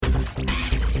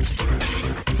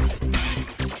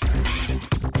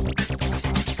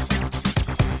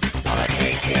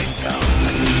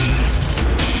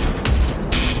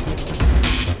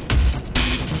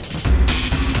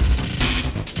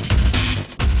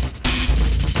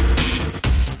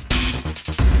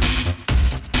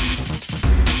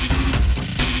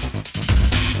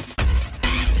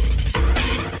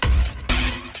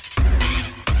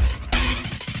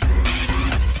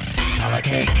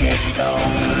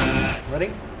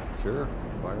Ready? Sure,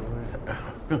 fire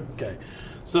away. Okay.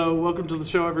 So, welcome to the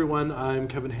show, everyone. I'm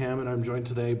Kevin Ham, and I'm joined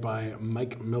today by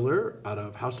Mike Miller out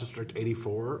of House District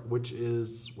 84, which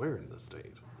is where in the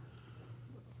state?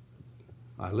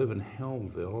 I live in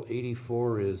Helmville.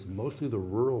 84 is mostly the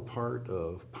rural part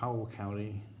of Powell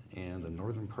County and the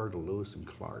northern part of Lewis and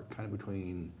Clark, kind of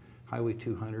between Highway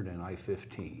 200 and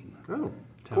I-15. Oh, Towns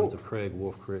cool. of Craig,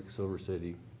 Wolf Creek, Silver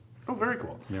City. Oh, very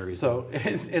cool. Marysville. So,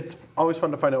 it's always fun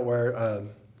to find out where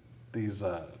these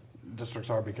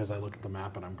districts are because I look at the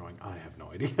map and I'm going, I have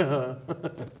no idea.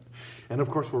 And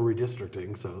of course, we're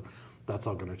redistricting, so that's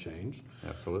all going to change.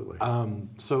 Absolutely.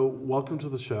 So, welcome to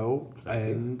the show, Thank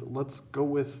you. and let's go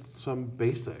with some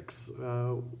basics.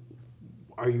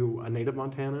 Are you a native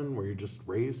Montanan? Were you just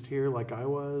raised here like I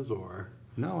was, or?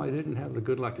 No, I didn't have the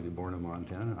good luck to be born in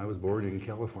Montana. I was born in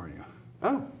California.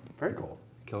 Oh, very cool.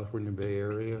 California Bay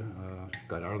Area.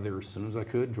 Got out of there as soon as I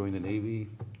could, joined the Navy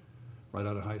right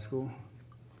out of high school.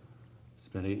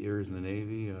 Spent 8 years in the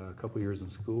Navy, a couple years in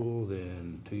school,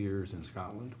 then 2 years in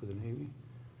Scotland with the Navy.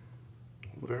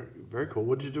 Very, very cool.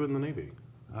 What did you do in the Navy?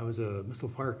 I was a missile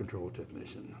fire control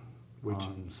technician Which-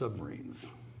 on submarines.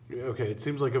 Okay, it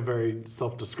seems like a very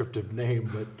self-descriptive name,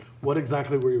 but what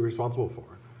exactly were you responsible for?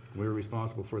 We were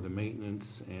responsible for the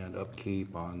maintenance and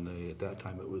upkeep on at that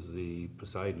time it was the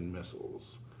Poseidon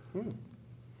missiles.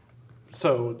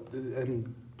 So,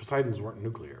 and Poseidons weren't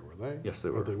nuclear, were they? Yes, they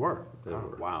Or were. they were. They Oh,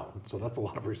 were. wow. So that's a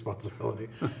lot of responsibility.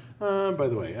 By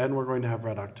the way, and we're going to have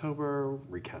Red October,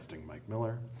 recasting Mike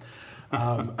Miller.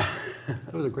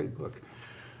 That was a great book.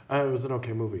 It was an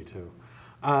okay movie, too.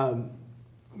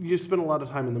 You spent a lot of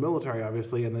time in the military,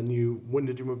 obviously, and then when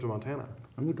did you move to Montana?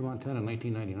 I moved to Montana in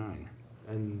 1999.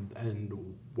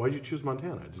 And why did you choose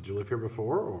Montana? Did you live here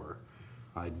before, or?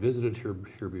 I'd visited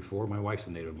here before. My wife's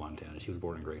a native Montana. She was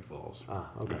born in Great Falls. Ah,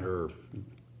 okay. And her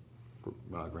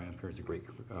grandparents, great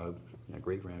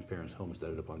grandparents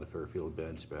homesteaded up on the Fairfield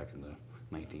Bench back in the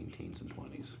 19 teens and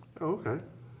 20s. Oh, okay.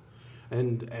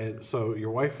 And so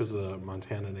your wife is a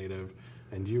Montana native,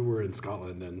 and you were in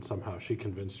Scotland, and somehow she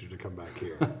convinced you to come back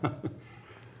here.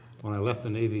 When I left the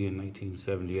Navy in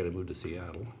 1978, I moved to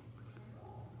Seattle.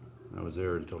 I was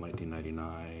there until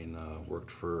 1999,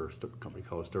 worked for a company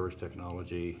called Storage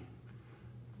Technology.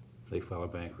 They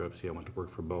filed bankruptcy. I went to work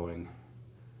for Boeing.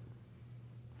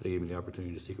 They gave me the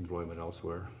opportunity to seek employment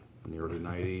elsewhere in the early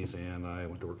 90s, and I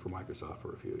went to work for Microsoft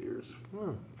for a few years.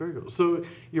 Oh, very good. So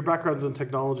your background's in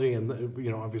technology, and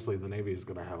obviously the Navy is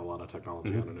going to have a lot of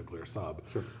technology on a nuclear sub.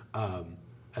 Sure.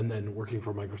 And then working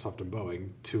for Microsoft and Boeing,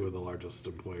 two of the largest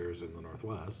employers in the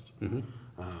Northwest.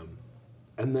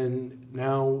 And then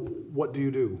now, what do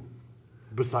you do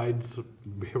besides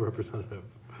be a representative?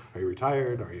 Are you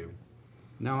retired? Are you?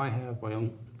 Now I have my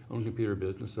own computer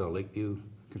business, Lakeview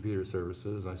Computer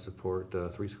Services. I support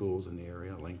 3 schools in the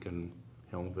area, Lincoln,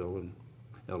 Helmville, and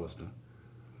Elliston.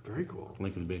 Very cool.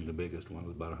 Lincoln being the biggest one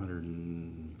with about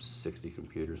 160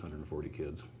 computers, 140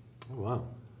 kids. Oh, wow.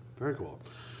 Very cool.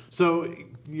 So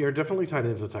you're definitely tied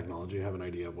into technology. You have an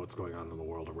idea of what's going on in the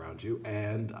world around you.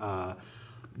 And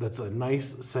that's a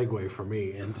nice segue for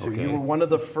me into Okay. you were one of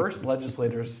the first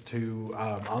legislators to,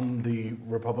 on the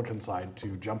Republican side,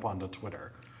 to jump onto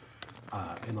Twitter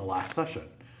in the last session.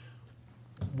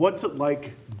 What's it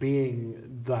like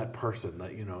being that person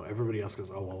that, everybody else goes,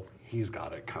 oh, well, he's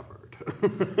got it covered?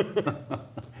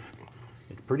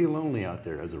 It's pretty lonely out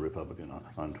there as a Republican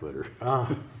on Twitter.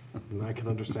 And I can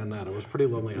understand that. It was pretty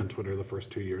lonely on Twitter the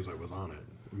first 2 years I was on it,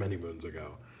 many moons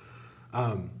ago.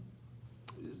 How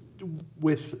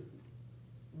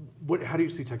do you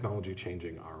see technology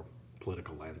changing our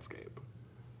political landscape?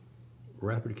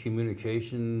 Rapid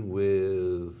communication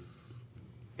with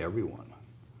everyone.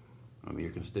 I mean,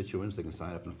 your constituents, they can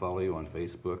sign up and follow you on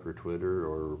Facebook or Twitter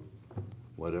or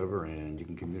whatever, and you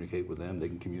can communicate with them. They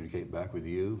can communicate back with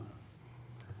you,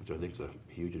 which I think is a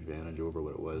huge advantage over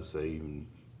what it was, say, even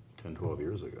 10, 12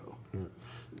 years ago.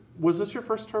 Was this your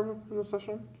first term in the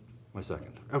session? My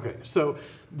second. Okay, so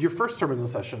your first term in the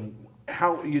session,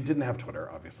 you didn't have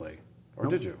Twitter, obviously, or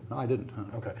Nope. did you? No, I didn't.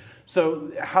 Okay, so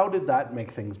how did that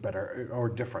make things better or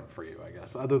different for you, I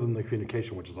guess, other than the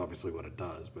communication, which is obviously what it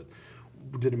does, but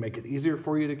did it make it easier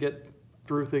for you to get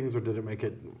through things, or did it make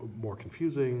it more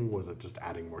confusing? Was it just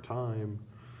adding more time?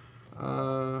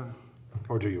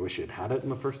 Or do you wish you'd had it in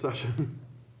the first session?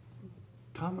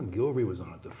 Tom McGilvery was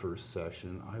on it the first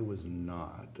session. I was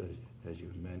not, as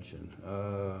you've mentioned.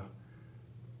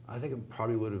 I think it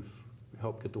probably would have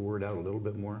helped get the word out a little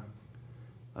bit more.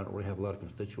 I don't really have a lot of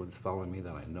constituents following me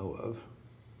that I know of.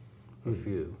 A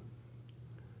few.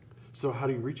 So how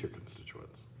do you reach your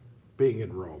constituents? Being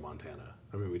in rural Montana.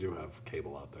 I mean, we do have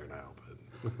cable out there now,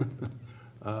 but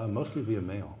Mostly via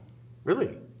mail.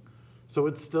 Really? So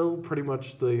it's still pretty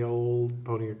much the old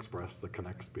Pony Express that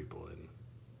connects people in.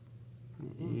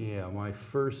 Yeah, my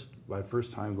first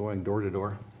time going door to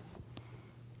door,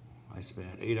 I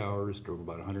spent 8 hours, drove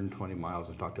about 120 miles,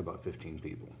 and talked to about 15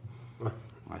 people.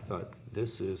 I thought,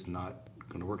 this is not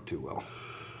going to work too well.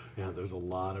 Yeah, there's a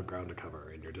lot of ground to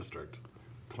cover in your district.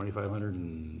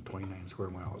 2,529 square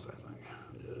miles, I think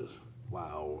it is.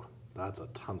 Wow, that's a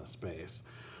ton of space.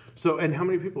 So, and how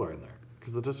many people are in there?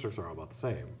 Because the districts are all about the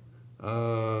same.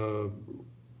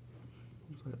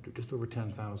 Just over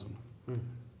 10,000.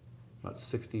 About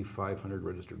 6,500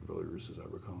 registered voters, as I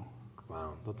recall.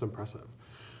 Wow, that's impressive.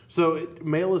 So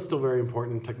mail is still very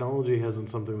important. Technology isn't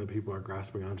something that people are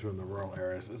grasping onto in the rural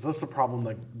areas. Is this a problem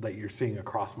that you're seeing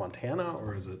across Montana,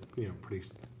 or is it pretty?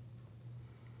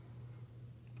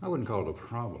 I wouldn't call it a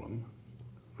problem.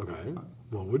 Okay.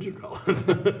 What would you call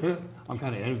it? I'm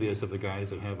kind of envious of the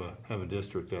guys that have a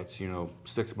district that's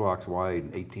 6 blocks wide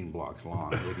and 18 blocks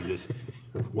long. They can just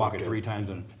walk it 3 times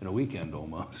in a weekend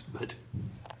almost. But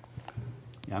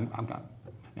yeah,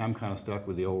 I'm kind of stuck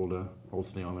with the old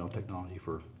snail mail technology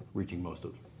for reaching most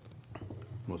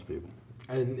people.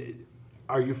 And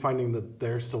are you finding that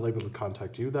they're still able to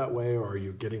contact you that way, or are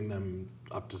you getting them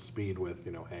up to speed with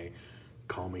hey,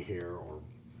 call me here or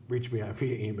reach me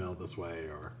via email this way?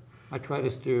 Or I try to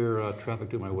steer traffic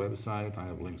to my website. I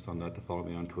have links on that to follow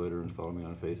me on Twitter and follow me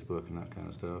on Facebook and that kind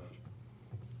of stuff.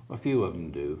 A few of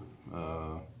them do.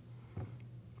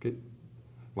 Get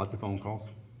lots of phone calls.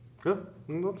 Good.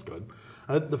 That's good.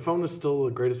 The phone is still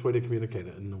the greatest way to communicate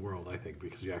it in the world, I think,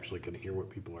 because you actually can hear what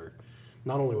people are,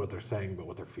 not only what they're saying, but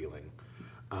what they're feeling.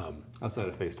 Outside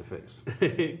of face-to-face.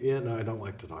 Yeah, no, I don't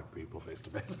like to talk to people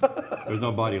face-to-face. There's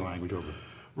no body language over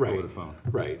the phone.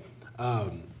 Right.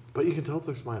 But you can tell if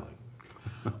they're smiling.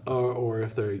 or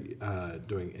if they're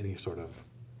doing any sort of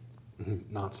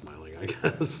not smiling, I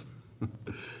guess.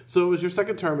 So it was your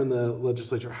second term in the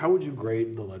legislature. How would you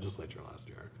grade the legislature last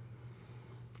year?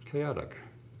 Chaotic.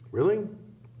 Really?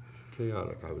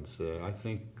 Chaotic, I would say. I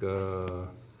think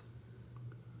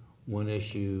one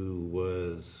issue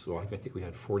was, I think we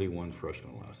had 41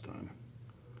 freshmen last time.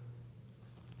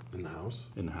 In the House?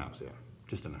 In the House, yeah.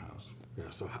 Just in the House. Yeah,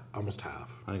 so almost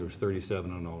half. I think it was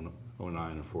 37 in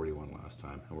 09 and 41 last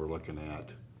time. And we're looking at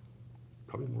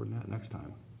probably more than that next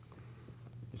time.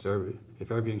 If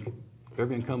every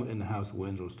incumbent in the House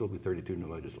wins, there will still be 32 new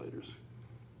legislators.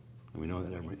 And we know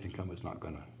that every incumbent's not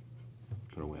going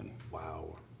to win.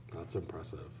 Wow, that's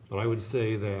impressive. But I would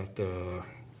say that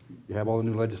you have all the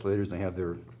new legislators, and they have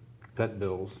their pet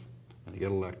bills, and they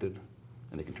get elected,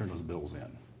 and they can turn those bills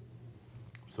in.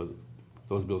 So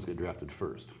those bills get drafted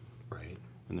first. Right.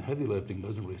 And the heavy lifting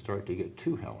doesn't really start to get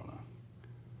to Helena.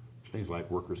 Things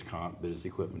like workers' comp, business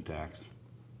equipment tax,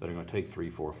 that are going to take 3,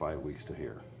 4, 5 weeks to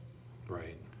hear.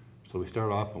 Right. So we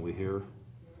start off and we hear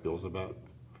bills about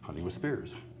hunting with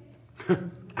spears.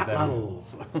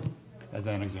 Battles. As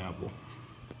an example.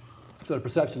 So the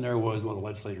perception there was, well, the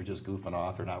legislature's just goofing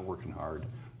off, they're not working hard.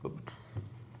 But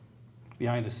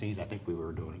behind the scenes, I think we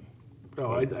were doing.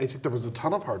 Oh, I think there was a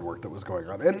ton of hard work that was going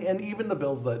on. And even the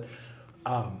bills that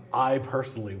I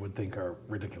personally would think are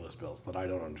ridiculous bills that I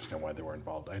don't understand why they were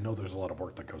involved. I know there's a lot of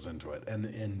work that goes into it.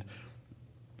 And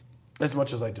as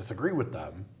much as I disagree with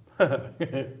them,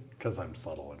 because I'm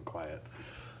subtle and quiet,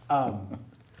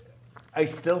 I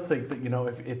still think that,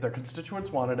 if their constituents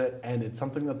wanted it and it's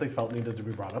something that they felt needed to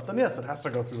be brought up, then yes, it has to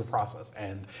go through the process.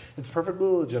 And it's perfectly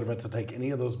legitimate to take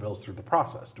any of those bills through the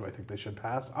process. Do I think they should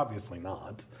pass? Obviously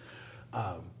not.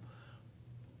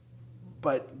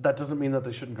 But that doesn't mean that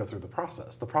they shouldn't go through the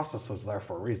process. The process is there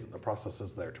for a reason. The process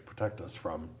is there to protect us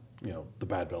from, the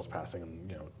bad bills passing,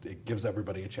 and, it gives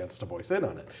everybody a chance to voice in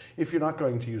on it. If you're not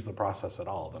going to use the process at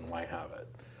all, then why have it?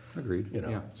 Agreed.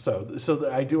 Yeah. So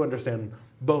I do understand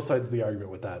both sides of the argument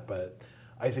with that, but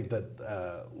I think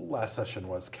that last session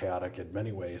was chaotic in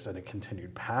many ways, and it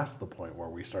continued past the point where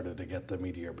we started to get the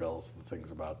meatier bills, the things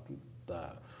about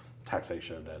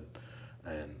taxation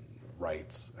and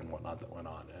rights and whatnot that went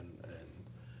on,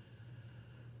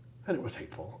 and it was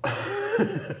hateful.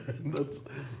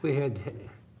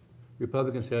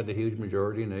 Republicans had a huge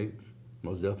majority, and they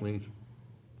most definitely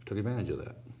took advantage of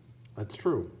that. That's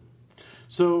true.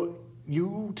 So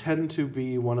you tend to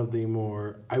be one of the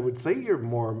more, I would say you're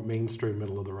more mainstream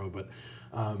middle of the road, but,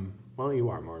 you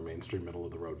are more mainstream middle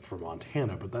of the road for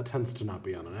Montana, but that tends to not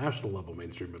be on a national level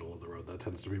mainstream middle of the road. That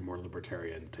tends to be more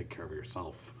libertarian, take care of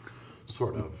yourself,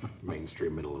 sort of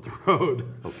mainstream middle of the road.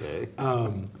 Okay.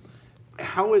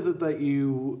 How is it that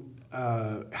you,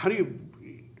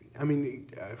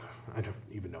 I don't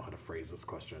even know how to phrase this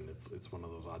question. It's one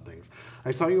of those odd things.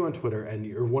 I saw you on Twitter, and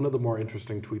you're one of the more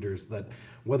interesting tweeters that,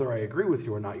 whether I agree with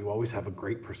you or not, you always have a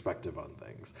great perspective on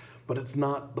things. But it's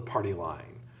not the party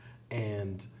line.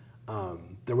 And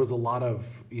there was a lot of,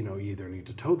 you either need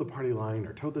to toe the party line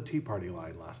or toe the Tea Party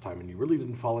line last time, and you really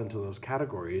didn't fall into those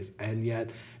categories, and yet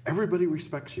everybody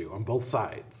respects you on both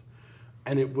sides.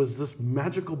 And it was this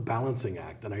magical balancing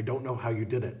act, and I don't know how you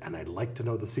did it, and I'd like to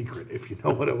know the secret if you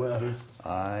know what it was.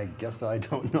 I guess I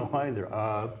don't know either.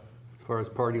 As far as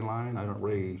party line, I don't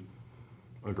really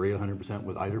agree 100%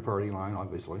 with either party line,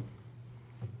 obviously.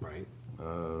 Right.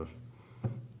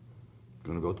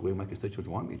 Going to vote the way my constituents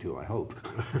want me to, I hope.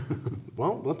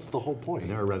 Well, that's the whole point.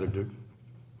 And they're a rather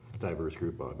diverse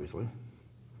group, obviously.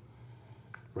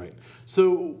 Right.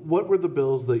 So what were the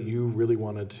bills that you really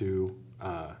wanted to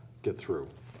get through?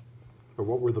 Or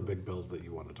what were the big bills that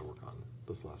you wanted to work on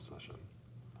this last session?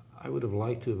 I would have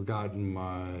liked to have gotten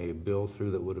my bill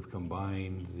through that would have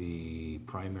combined the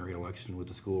primary election with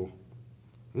the school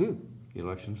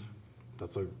elections.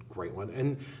 That's a great one.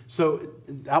 And so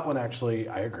that one actually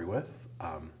I agree with,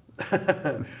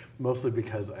 mostly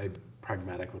because I'm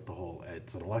pragmatic with the whole,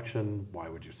 it's an election, why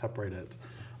would you separate it?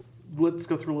 Let's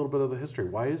go through a little bit of the history.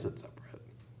 Why is it separate?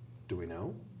 Do we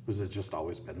know? Has it just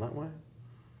always been that way?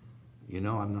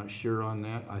 I'm not sure on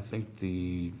that. I think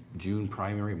the June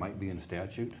primary might be in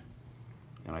statute,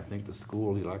 and I think the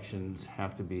school elections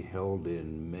have to be held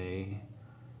in May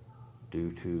due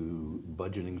to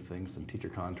budgeting things and teacher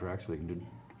contracts, so they can do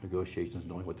negotiations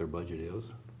knowing what their budget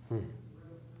is.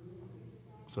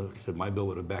 So like I said, my bill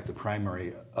would have backed the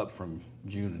primary up from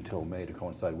June until May to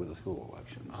coincide with the school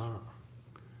elections.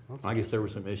 I guess there were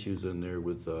some issues in there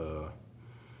with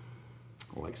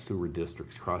like sewer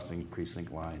districts crossing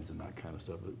precinct lines and that kind of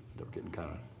stuff. They were getting kind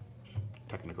of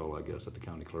technical, I guess, that the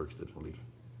county clerks didn't really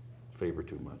favor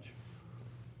too much.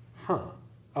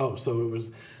 Oh, so it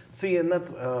was. See, and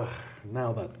that's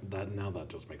now that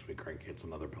just makes me cranky. It's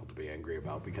another bill to be angry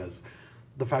about, because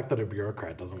the fact that a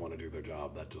bureaucrat doesn't want to do their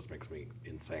job, that just makes me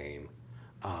insane.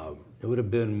 It would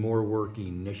have been more work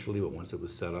initially, but once it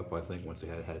was set up, I think once they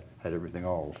had everything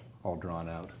all drawn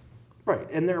out. Right,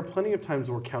 and there are plenty of times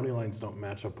where county lines don't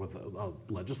match up with a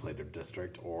legislative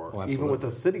district, or Oh, even with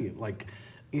a city. Like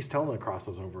East Helena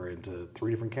crosses over into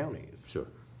 3 different counties. Sure.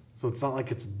 So it's not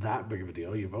like it's that big of a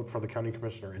deal. You vote for the county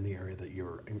commissioner in the area that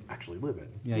you actually live in.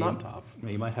 Yeah, Not tough.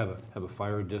 You might have a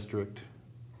fire district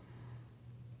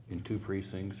in 2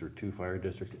 precincts, or 2 fire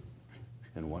districts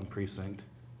in 1 precinct.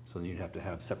 So then you'd have to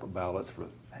have separate ballots for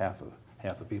half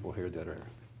the people here that are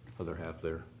other half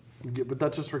there. Yeah, but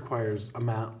that just requires a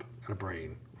map and a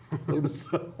brain.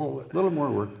 So, A little more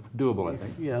work, doable, I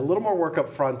think. yeah, a little more work up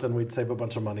front, and we'd save a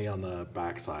bunch of money on the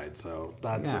backside. So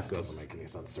that Yeah, just good. doesn't make any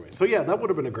sense to me. So yeah, that would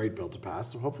have been a great bill to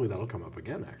pass. So hopefully that'll come up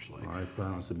again. Actually, I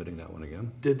plan on submitting that one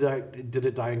again. did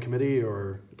it die in committee,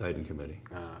 or Died in committee.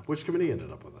 which committee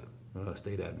ended up with it?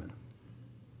 State admin.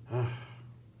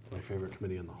 My favorite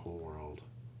committee in the whole world.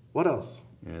 What else?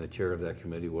 And the chair of that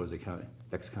committee was a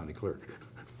ex-county clerk,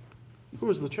 Who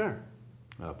was the chair?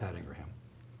 Pat Ingraham.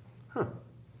 Huh.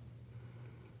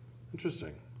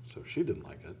 Interesting. So she didn't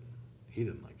like it. He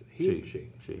didn't like it.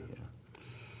 She.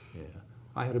 Yeah.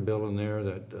 I had a bill in there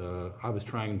that I was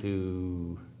trying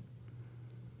to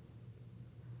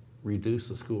reduce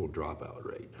the school dropout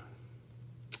rate.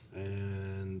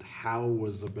 And how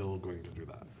was the bill going to do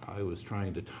that? I was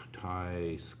trying to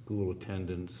tie school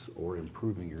attendance or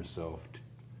improving yourself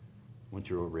once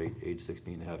you're over age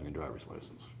 16 to having a driver's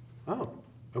license. Oh,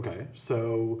 okay.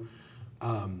 So,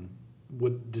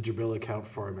 did your bill account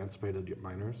for emancipated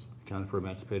minors? Accounted for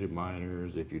emancipated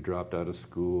minors, if you dropped out of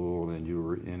school and you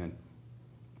were in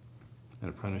an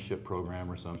apprenticeship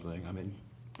program or something. I mean,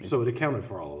 So it accounted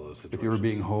for all of those situations. if you were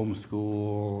being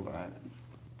homeschooled,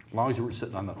 as long as you were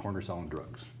sitting on the corner selling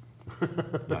drugs.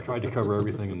 Yeah, I tried to cover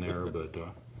everything in there, but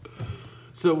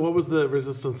So what was the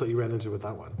resistance that you ran into with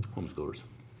that one? homeschoolers.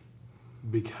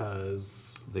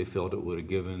 Because They felt it would have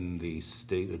given the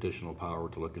state additional power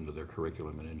to look into their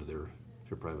curriculum and into their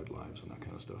private lives and that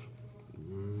kind of stuff.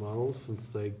 well, since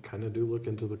they kind of do look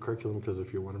into the curriculum, because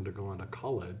if you want them to go on to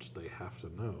college, they have to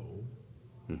know.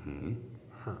 Mm-hmm.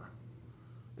 Huh.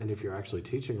 And if you're actually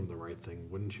teaching them the right thing,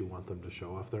 wouldn't you want them to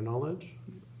show off their knowledge?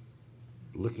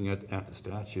 Looking at the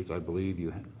statutes, I believe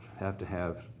you have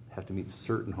to meet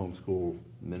certain homeschool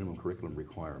minimum curriculum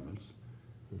requirements.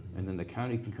 Mm-hmm. And then the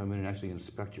county can come in and actually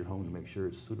inspect your home to make sure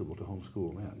it's suitable to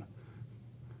homeschool in,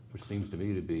 which seems to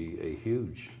me to be a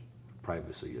huge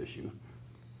privacy issue.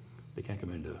 They can't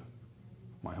come into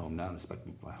my home now and inspect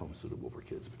my home suitable for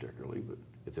kids particularly, but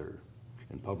if they're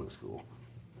in public school.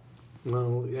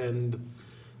 Well, and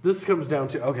this comes down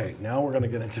to, okay, now we're going to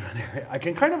get into an area. I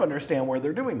can kind of understand where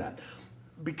they're doing that.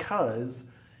 Because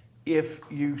if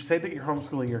you say that you're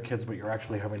homeschooling your kids, but you're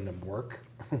actually having them work,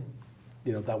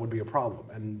 that would be a problem.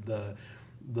 And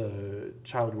the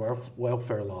child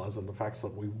welfare laws and the facts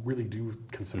that we really do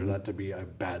consider that to be a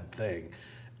bad thing,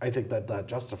 I think that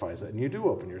justifies it. And you do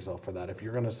open yourself for that. If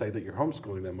you're going to say that you're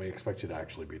homeschooling them, we expect you to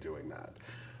actually be doing that.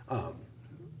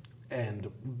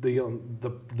 And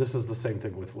this is the same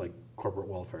thing with like corporate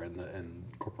welfare and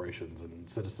corporations and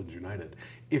Citizens United.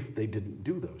 If they didn't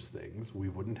do those things, we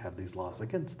wouldn't have these laws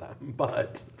against them.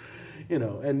 But,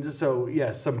 and so,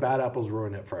 yes, some bad apples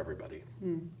ruin it for everybody.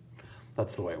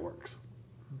 That's the way it works.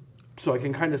 So I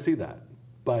can kind of see that.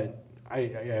 But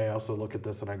I also look at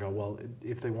this and I go, well,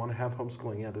 if they want to have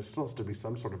homeschooling, there still has to be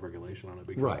some sort of regulation on it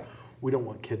because we don't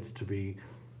want kids to be,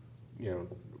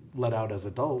 let out as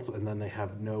adults and then they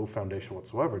have no foundation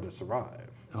whatsoever to survive.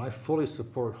 And I fully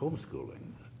support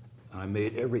homeschooling. I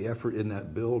made every effort in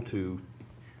that bill to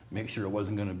make sure it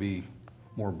wasn't going to be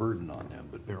more burden on them,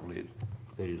 but apparently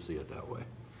they didn't see it that way.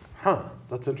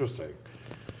 That's interesting.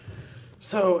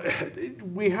 So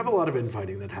we have a lot of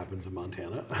infighting that happens in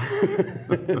Montana.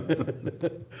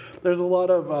 There's a lot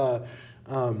of,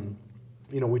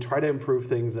 we try to improve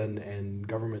things and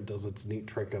government does its neat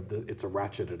trick of it's a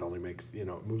ratchet. It only makes, it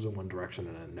moves in one direction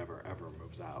and it never ever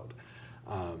moves out.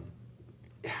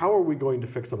 How are we going to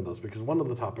fix some of those? Because one of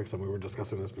the topics, and we were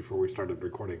discussing this before we started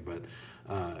recording, but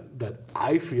that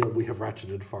I feel we have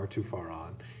ratcheted far too far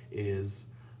on is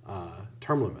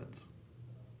term limits.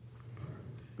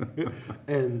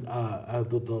 And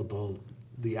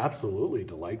the absolutely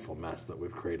delightful mess that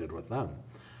we've created with them.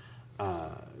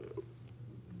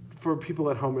 For people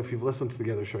at home, if you've listened to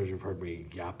the other shows, you've heard me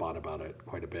yap on about it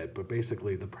quite a bit. But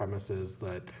basically, the premise is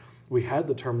that we had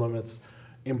the term limits.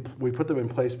 We put them in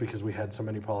place because we had so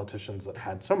many politicians that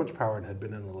had so much power and had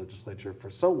been in the legislature for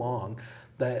so long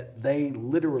that they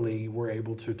literally were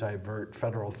able to divert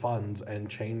federal funds and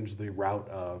change the route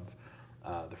of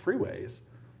the freeways.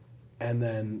 And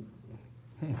then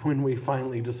when we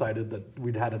finally decided that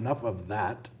we'd had enough of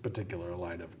that particular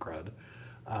line of crud,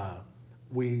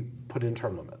 we put in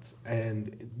term limits.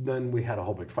 And then we had a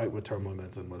whole big fight with term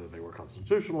limits and whether they were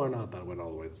constitutional or not. That went all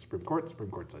the way to the Supreme Court. The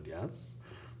Supreme Court said yes,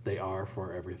 they are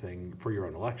for everything, for your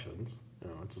own elections.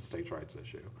 It's a states' rights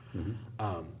issue,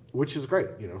 which is great.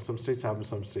 Some states have them,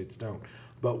 some states don't.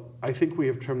 But I think we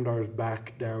have trimmed ours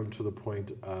back down to the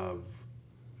point of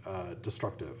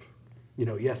destructive.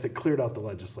 Yes, it cleared out the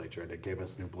legislature and it gave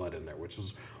us new blood in there, which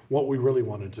is what we really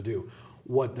wanted to do.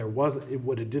 What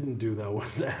it didn't do, though,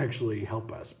 was actually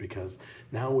help us because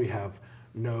now we have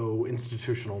no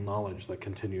institutional knowledge that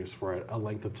continues for a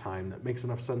length of time that makes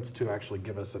enough sense to actually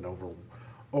give us an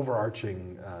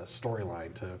overarching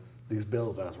storyline to these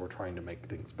bills as we're trying to make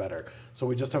things better. So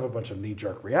we just have a bunch of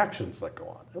knee-jerk reactions that go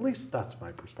on. At least that's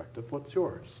my perspective. What's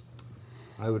yours?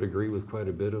 I would agree with quite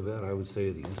a bit of that. I would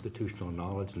say the institutional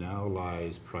knowledge now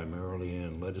lies primarily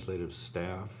in legislative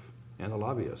staff and the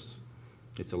lobbyists.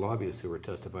 It's the lobbyists who are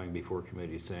testifying before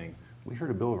committees saying, we heard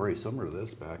a bill very similar to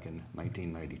this back in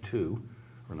 1992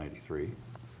 or 93.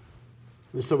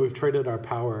 So we've traded our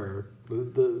power.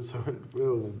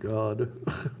 Oh, God.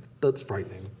 That's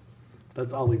frightening.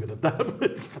 I'll leave it at that,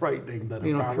 but it's frightening that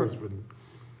our power's been...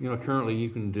 Currently you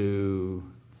can do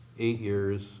 8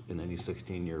 years in any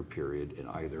 16-year period in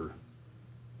either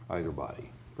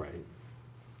body. Right.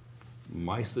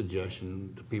 My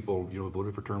suggestion to people,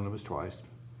 voted for term limits twice,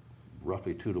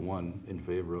 roughly 2-1 in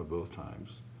favor of both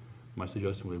times. My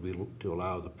suggestion would be to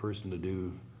allow the person to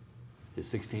do his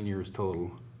 16 years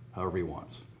total however he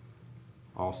wants.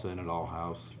 All Senate, all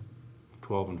House,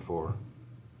 12 and 4.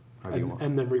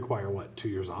 And then require what, 2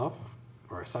 years off?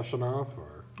 Or a session off?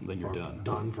 Or then you're done.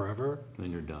 Done forever?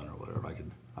 Then you're done or whatever.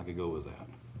 I could go with that.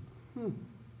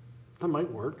 That might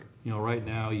work. Right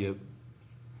now,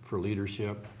 for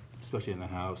leadership, especially in the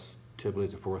House, typically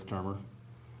it's a fourth termer.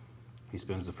 He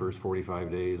spends the first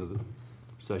 45 days of the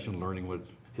session learning what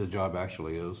his job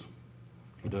actually is.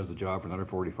 He does the job for another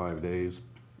 45 days.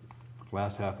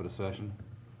 Last half of the session,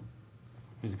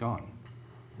 he's gone.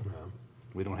 Yeah.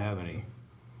 We don't have any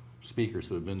speakers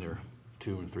who have been there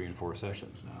 2 and 3 and 4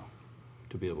 sessions now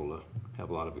to be able to have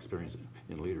a lot of experience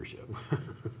in leadership.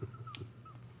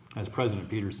 As President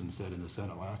Peterson said in the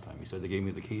Senate last time, he said they gave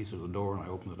me the keys to the door and I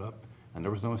opened it up and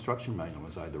there was no instruction manual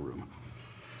inside the room.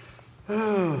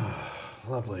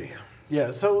 Lovely.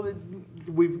 Yeah, so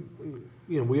we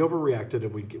overreacted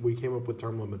and we came up with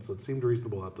term limits that seemed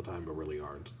reasonable at the time but really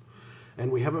aren't. And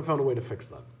we haven't found a way to fix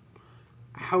them.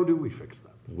 How do we fix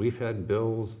them? We've had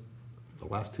bills the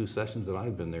last 2 sessions that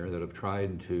I've been there that have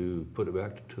tried to put it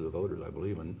back to the voters, I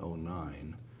believe, in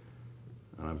 2009.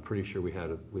 And I'm pretty sure we've had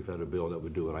a bill that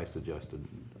would do what I suggested,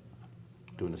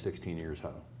 doing the 16 years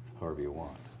however you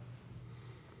want.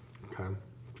 Okay.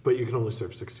 But you can only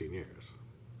serve 16 years.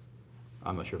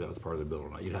 I'm not sure if that was part of the bill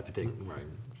or not. You'd have to take. Right.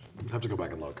 Have to go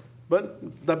back and look. But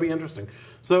that'd be interesting.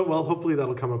 So, well, hopefully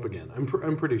that'll come up again. I'm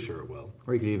pretty sure it will.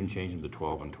 Or you could even change them to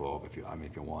 12 and 12 if you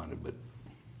wanted. But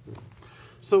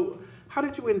So, how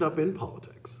did you end up in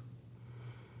politics?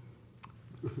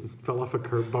 Fell off a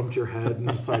curb, bumped your head, and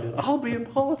decided, I'll be in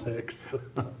politics.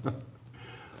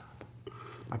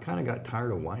 I kind of got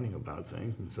tired of whining about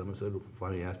things, and someone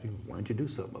finally asked me, why don't you do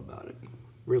something about it?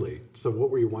 Really? So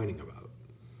what were you whining about?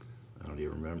 I don't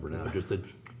even remember now. Just the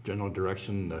general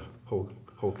direction the whole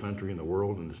country and the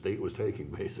world and the state was taking,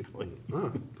 basically.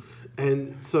 Ah.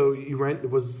 And so you ran,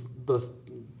 was the,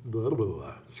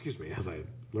 excuse me, as I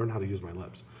learn how to use my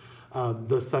lips.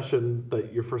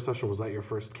 Your first session, was that your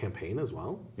first campaign as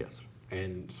well? Yes.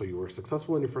 And so you were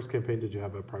successful in your first campaign. Did you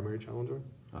have a primary challenger?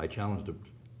 I challenged a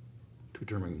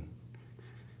two-term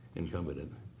incumbent,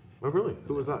 Oh, really?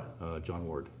 Who was that? John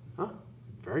Ward. Huh.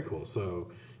 Very cool. So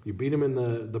you beat him in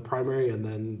the primary, and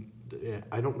then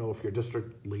I don't know if your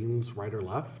district leans right or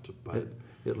left, but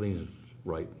It leans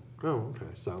right. oh, okay.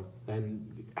 So, and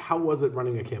how was it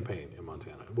running a campaign in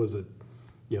Montana? Was it,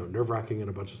 nerve-wracking and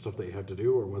a bunch of stuff that you had to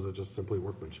do, or was it just simply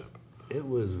workmanship? It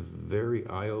was very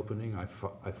eye-opening. I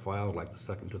filed like the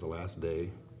second to the last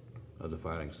day of the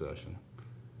filing session.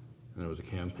 And there was a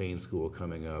campaign school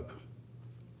coming up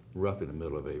roughly in the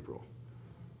middle of April,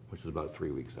 which is about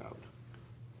 3 weeks out.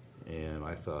 And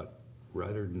I thought,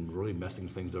 rather than really messing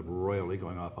things up royally,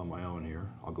 going off on my own here,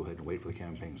 I'll go ahead and wait for the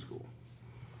campaign school.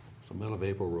 So middle of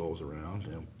April rolls around,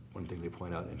 and one thing they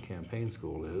point out in campaign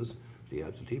school is the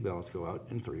absentee ballots go out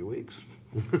in 3 weeks.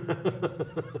 And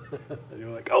you're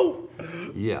like, oh!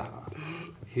 Yeah,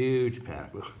 huge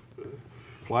panic.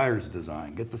 Flyers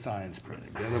designed, get the signs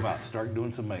printed, get them out, start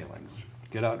doing some mailings,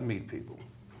 get out and meet people.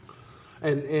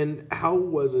 And how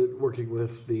was it working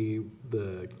with the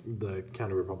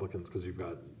county Republicans? Because you've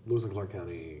got Lewis and Clark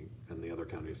County and the other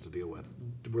counties to deal with.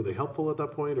 Were they helpful at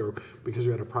that point, or because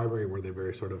you had a primary, were they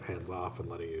very sort of hands off and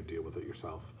letting you deal with it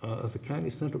yourself? The county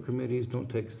central committees don't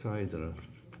take sides in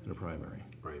a primary,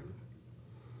 Right.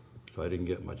 so I didn't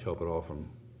get much help at all from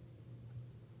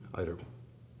either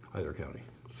county.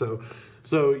 So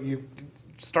you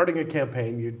starting a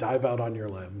campaign, you dive out on your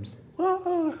limbs.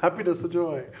 Ah, happiness and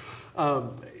joy.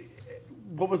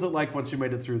 What was it like once you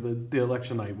made it through the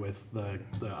election night with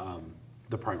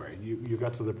the primary? You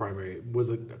got to the primary. Was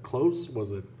it close?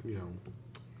 Was it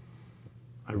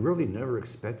I really never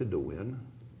expected to win.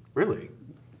 Really?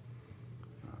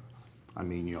 I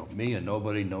mean, me, a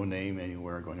nobody, no name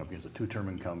anywhere, going up against a two-term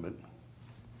incumbent.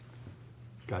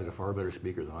 Guy's a far better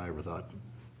speaker than I ever thought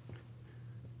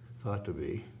to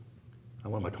be. I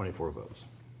won by 24 votes.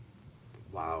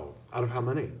 Wow. Out of how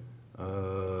many?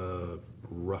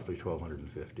 Roughly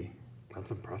 1,250.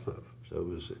 That's impressive. So it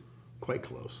was quite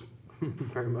close.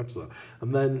 Very much so.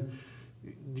 And then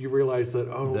you realize that,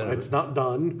 it's not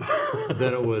done.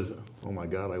 Then it was, oh my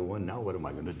God, I won. Now what am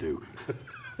I going to do?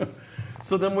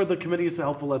 So then were the committees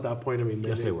helpful at that point? I mean,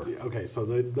 Yes, they were. Okay, so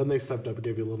then they stepped up and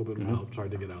gave you a little bit of help, tried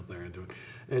to get out there and do it.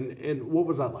 And what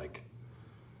was that like?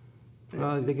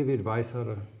 They give you advice how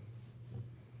to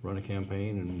run a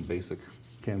campaign and basic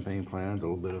campaign plans, a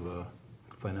little bit of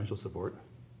financial support.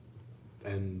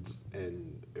 And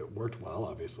it worked well,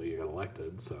 obviously. You got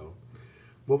elected, so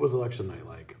what was election night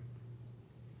like?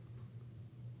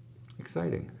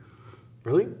 Exciting.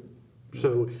 Really?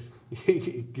 So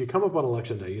you come up on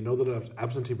election day, you know that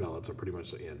absentee ballots are pretty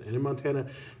much in. And in Montana,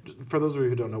 for those of you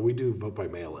who don't know, we do vote by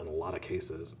mail in a lot of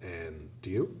cases. And do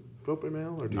you vote by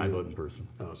mail? Or do I you vote in person.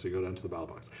 Oh, so you go down to the ballot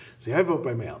box. See, I vote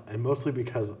by mail, and mostly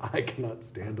because I cannot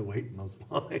stand to wait in those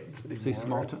lines anymore. See,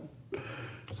 small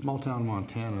town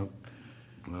Montana,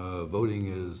 voting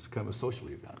is kind of a social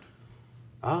event.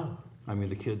 Ah, I mean,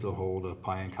 the kids will hold a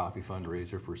pie and coffee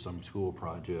fundraiser for some school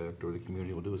project, or the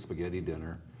community will do a spaghetti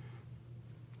dinner.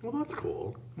 well, that's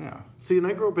cool. Yeah. See, and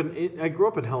I grew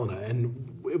up in Helena,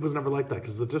 and it was never like that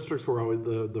because the districts were always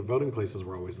the voting places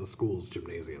were always the school's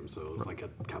gymnasium. So it was like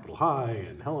at Capitol High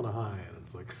and Helena High, and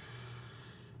it's like.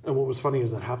 And what was funny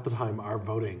is that half the time our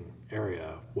voting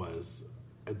area was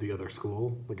at the other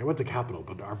school. Like I went to Capitol,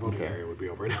 but our voting area would be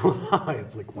over at Helena High.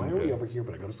 It's like, why are we over here?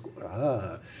 But I go to school.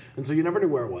 And so you never knew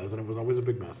where it was, and it was always a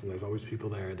big mess. And there's always people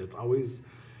there, and it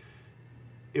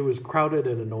was crowded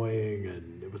and annoying,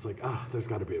 and it was like, there's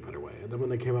got to be a better way. And then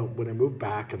when I moved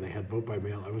back and they had vote by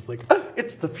mail, I was like,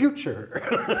 it's the future.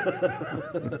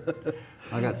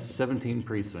 I got 17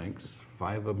 precincts.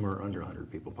 5 of them are under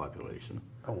 100 people population.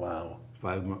 Oh, wow.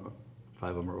 5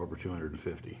 of them are over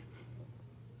 250.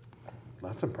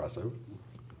 That's impressive.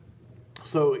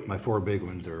 So, My 4 big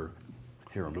ones are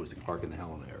here on Lewiston Park in the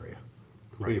Helena area.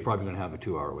 So Right. you're probably going to have a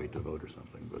 2-hour wait to vote or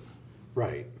something, but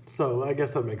right. So I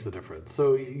guess that makes a difference.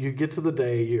 So you get to the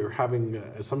day, you're having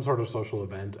some sort of social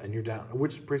event, and you're down.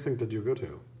 Which precinct did you go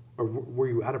to? Or were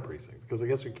you at a precinct? Because I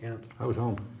guess you can't. I was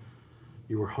home.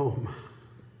 You were home.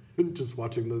 Just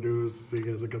watching the news, seeing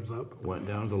as it comes up. Went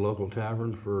down to the local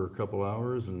tavern for a couple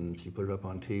hours, and she put it up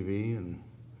on TV, and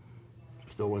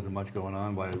still wasn't much going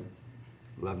on by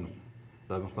 11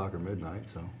 o'clock or midnight,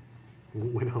 so.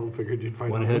 Went home, figured you'd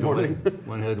find out Went in the ahead,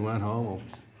 morning. went home,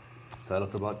 sat up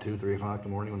to about 2, 3 o'clock in the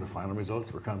morning when the final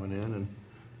results were coming in, and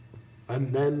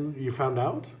And then you found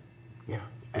out? yeah.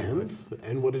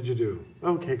 And what did you do?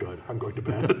 Okay, good. I'm going to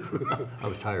bed. I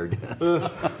was tired,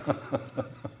 yes.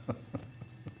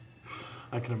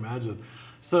 I can imagine.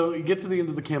 So you get to the end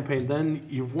of the campaign, then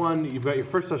you've won, you've got your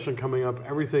first session coming up,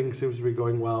 everything seems to be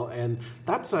going well, and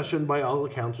that session, by all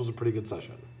accounts, was a pretty good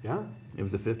session, yeah? It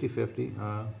was a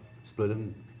 50-50, split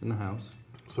in the House.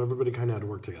 So everybody kind of had to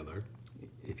work together.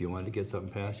 If you wanted to get something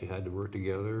passed, you had to work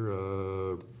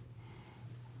together.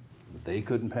 They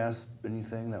couldn't pass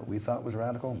anything that we thought was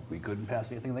radical. We couldn't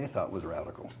pass anything they thought was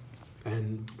radical.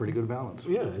 And Pretty good balance.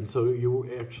 yeah, and so you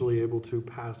were actually able to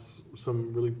pass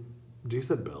some really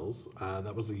decent bills.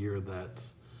 That was a year that,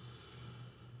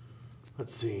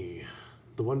 let's see,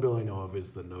 the one bill I know of is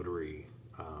the notary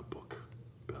book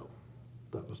bill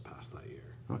that was passed that year,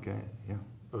 Okay, yeah.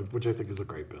 which I think is a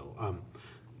great bill.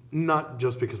 Not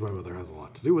just because my mother has a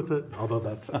lot to do with it, although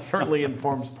that certainly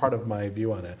informs part of my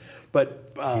view on it.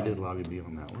 But She did lobby me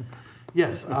on that one.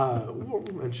 yes,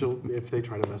 and she'll, if they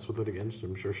try to mess with it again,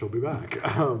 I'm sure she'll be back.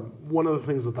 One of the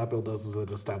things that bill does is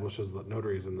it establishes that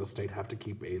notaries in the state have to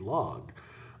keep a log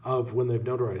of when they've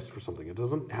notarized for something. It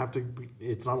doesn't have to be,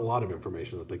 it's not a lot of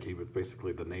information that they keep. It's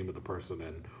basically the name of the person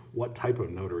and what type of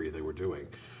notary they were doing,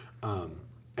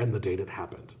 and the date it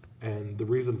happened. And the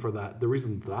reason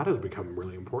that has become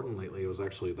really important lately was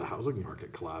actually the housing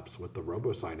market collapse with the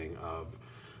robo-signing of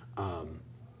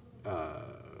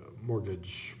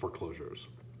mortgage foreclosures.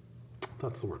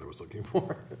 That's the word I was looking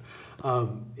for.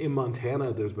 In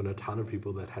Montana, there's been a ton of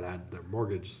people that had their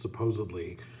mortgage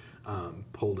supposedly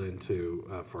pulled into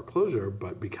foreclosure,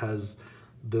 but because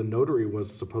the notary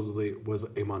was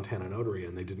a Montana notary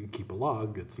and they didn't keep a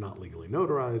log, it's not legally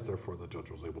notarized, therefore the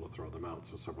judge was able to throw them out.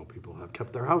 So several people have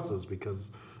kept their houses because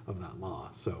of that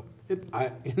law. So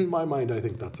in my mind, I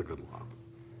think that's a good law.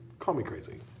 Call me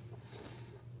crazy.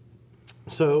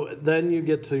 So then you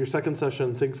get to your second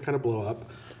session, things kind of blow up,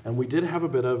 and we did have a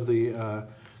bit of the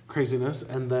craziness,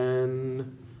 and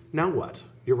then now what?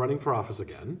 You're running for office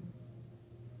again.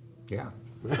 Yeah.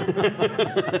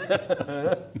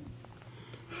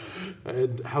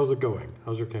 And how's it going?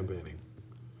 How's your campaigning?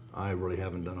 I really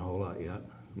haven't done a whole lot yet.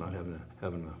 Not having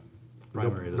a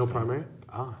primary this No time. primary?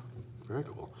 Ah, very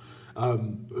cool.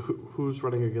 Who's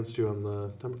running against you on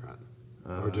the Democrat?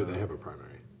 Or do they have a primary?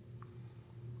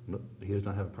 No, he does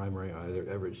not have a primary either.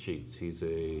 Everett Sheets. He's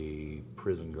a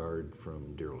prison guard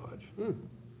from Deer Lodge.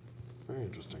 Very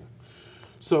interesting.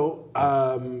 So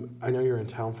I know you're in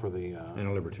town for the... And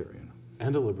a libertarian.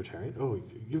 and a libertarian. Oh,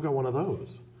 you've got one of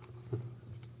those.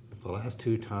 The last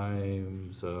 2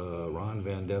 times, Ron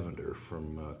Van Deventer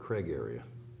from Craig area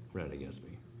ran against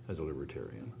me as a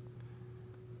libertarian.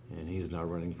 And he is now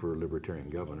running for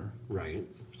libertarian governor. Right.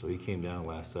 So he came down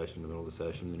last session, in the middle of the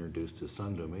session, introduced his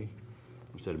son to me.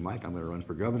 He said, Mike, I'm going to run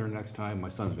for governor next time. My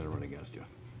son's going to run against you.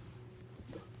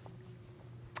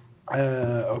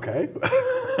 Okay.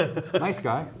 Nice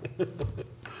guy.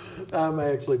 I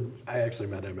actually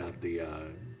met him at the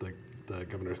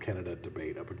governor's candidate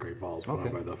debate up in Great Falls, put on Okay.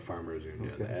 by the Farmers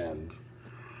Union, Okay.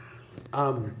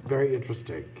 and very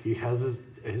interesting. He has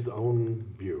his own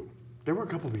view. There were a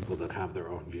couple people that have their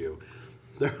own view.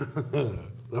 That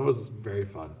was very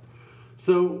fun.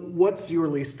 So, what's your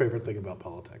least favorite thing about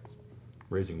politics?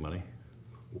 Raising money.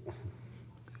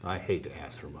 I hate to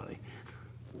ask for money.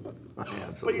 But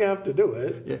Absolutely. you have to do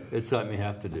it. Yeah, it's something you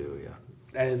have to do, yeah.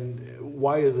 And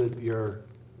why is it your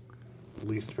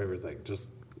least favorite thing? Just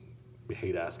you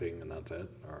hate asking and that's it?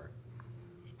 Or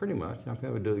Pretty much. I'm kind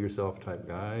of a do-it-yourself type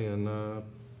guy, and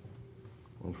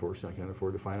unfortunately, I can't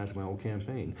afford to finance my own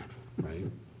campaign. right?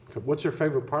 What's your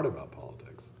favorite part about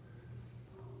politics?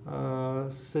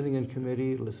 Sitting in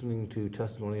committee, listening to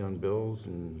testimony on bills,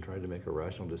 and trying to make a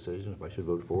rational decision if I should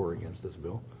vote for or against this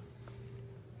bill.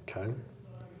 Okay.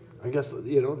 I guess,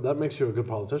 that makes you a good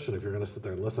politician if you're going to sit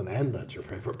there and listen, and that's your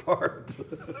favorite part.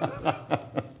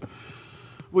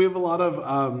 We have a lot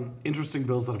of interesting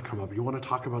bills that have come up. You want to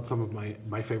talk about some of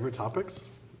my favorite topics?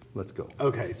 Let's go.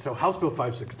 Okay, so House Bill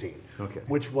 516, Okay.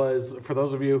 which was, for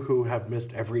those of you who have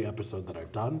missed every episode that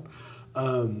I've done,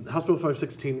 House Bill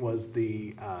 516 was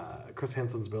the Chris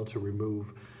Hansen's bill to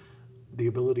remove the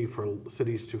ability for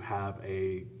cities to have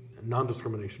a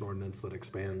non-discrimination ordinance that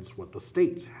expands what the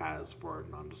state has for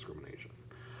non-discrimination.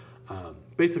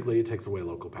 Basically, it takes away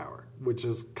local power, which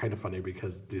is kind of funny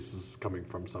because this is coming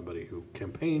from somebody who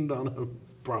campaigned on a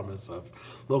promise of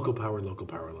local power, local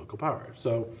power, local power.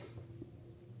 So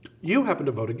you happen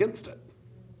to vote against it.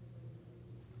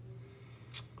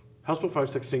 House Bill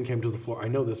 516 came to the floor. I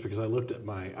know this because I looked at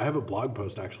I have a blog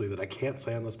post actually that I can't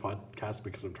say on this podcast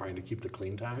because I'm trying to keep the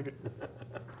clean tag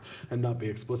and not be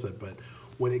explicit. But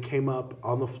when it came up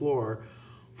on the floor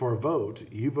for a vote,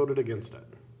 you voted against it.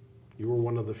 You were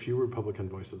one of the few Republican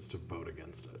voices to vote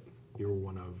against it. You were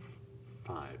one of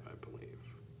 5, I believe.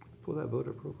 Pull that vote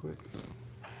up real quick.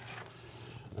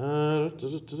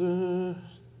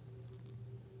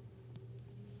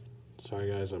 Sorry,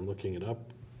 guys, I'm looking it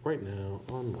up right now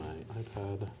on my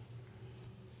iPad.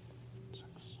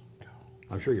 6, go.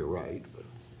 I'm sure you're right, but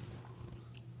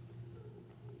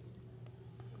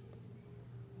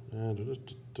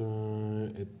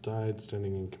It died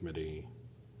standing in committee.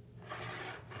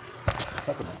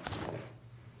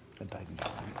 it died in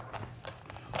committee.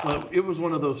 Well, it was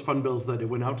one of those fun bills that it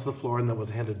went out to the floor and then was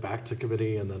handed back to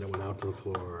committee, and then it went out to the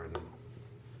floor. And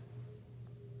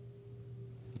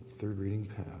Third reading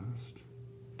passed.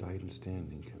 Died in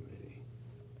standing committee.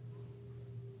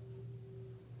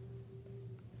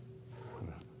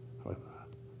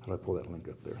 How do I pull that link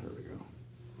up there? There we go.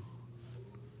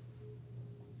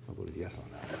 I voted yes on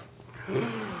that.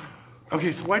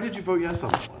 okay, so why did you vote yes on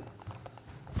that one?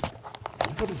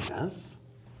 You voted yes,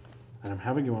 and I'm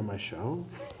having you on my show.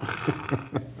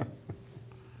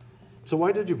 So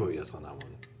why did you vote yes on that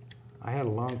one? I had a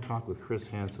long talk with Chris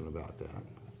Hansen about that.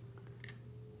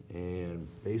 And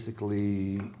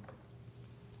basically,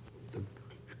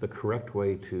 the correct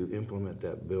way to implement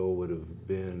that bill would have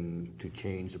been to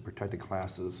change the protected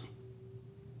classes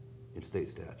in state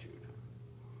statute.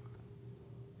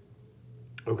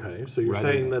 Okay, so you're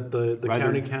saying that the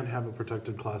county can't have a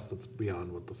protected class that's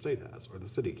beyond what the state has, or the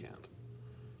city can't.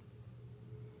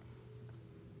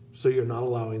 So you're not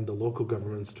allowing the local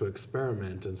governments to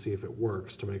experiment and see if it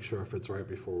works to make sure if it's right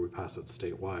before we pass it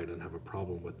statewide and have a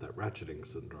problem with that ratcheting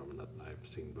syndrome that I've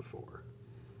seen before.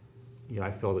 Yeah,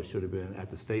 I felt it should have been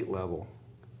at the state level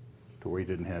to where you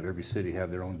didn't have every city have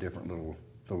their own different little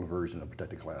version of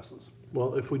protected classes.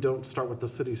 Well, if we don't start with the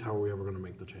cities, how are we ever going to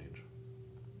make the change?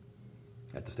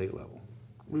 At the state level.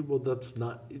 Well, that's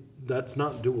not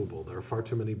doable. There are far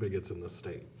too many bigots in this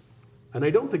state. And I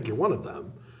don't think you're one of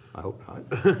them. I hope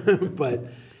not. But,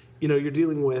 you're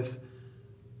dealing with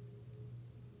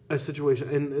a situation,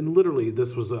 and literally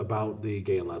this was about the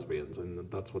gay and lesbians, and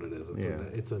that's what it is.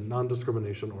 It's a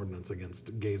non-discrimination ordinance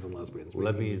against gays and lesbians.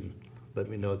 Let me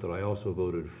note that I also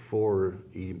voted for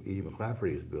Edie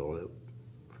McClafferty's bill,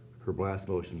 her blast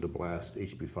motion to blast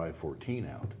HB 514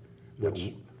 out.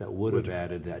 That would have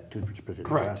added that to protected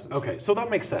classes. Correct. Okay, so that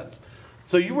makes sense.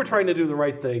 So you were trying to do the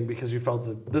right thing because you felt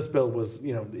that this bill was,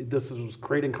 this was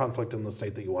creating conflict in the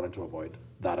state that you wanted to avoid.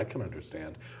 That I can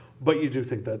understand. But you do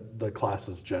think that the class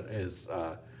is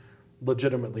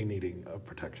legitimately needing of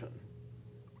protection.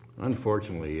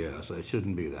 Unfortunately, yes. It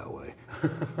shouldn't be that way.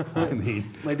 I mean,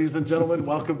 ladies and gentlemen,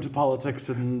 welcome to politics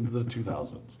in the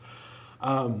 2000s.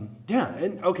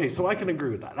 And okay, so I can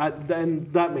agree with that. Then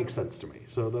that makes sense to me.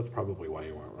 So that's probably why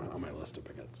you weren't on my list of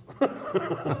bigots.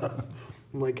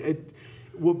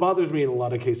 What bothers me in a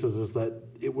lot of cases is that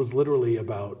it was literally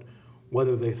about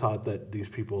whether they thought that these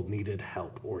people needed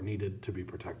help or needed to be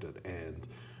protected, and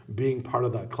being part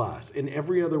of that class. In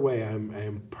every other way, I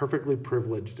am perfectly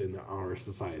privileged in our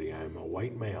society. I am a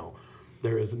white male.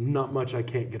 There is not much I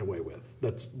can't get away with.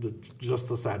 That's just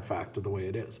the sad fact of the way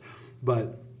it is.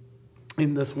 But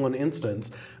in this one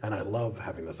instance, and I love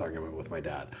having this argument with my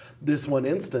dad, this one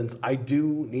instance, I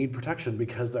do need protection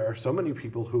because there are so many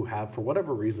people who have, for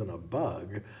whatever reason, a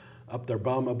bug up their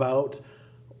bum about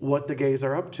what the gays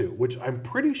are up to, which I'm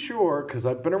pretty sure, because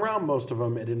I've been around most of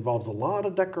them, it involves a lot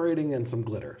of decorating and some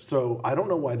glitter. So I don't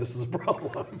know why this is a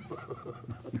problem.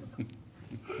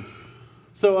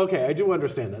 So, okay, I do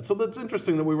understand that. So that's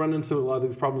interesting that we run into a lot of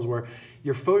these problems where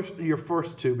you're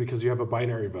forced to because you have a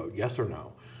binary vote, yes or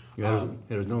no. Yeah,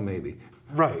 there's no maybe.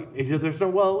 Right. There's no,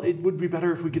 well, it would be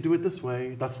better if we could do it this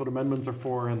way. That's what amendments are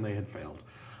for, and they had failed.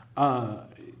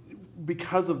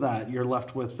 Because of that, you're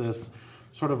left with this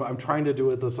sort of, I'm trying to do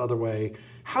it this other way.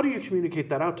 How do you communicate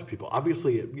that out to people?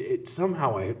 Obviously, it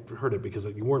somehow I heard it because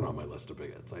you weren't on my list of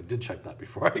bigots. I did check that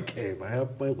before I came. I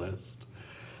have my list.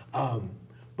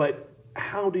 But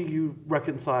how do you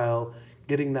reconcile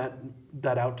getting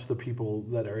that out to the people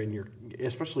that are in your,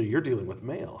 especially you're dealing with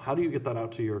mail? How do you get that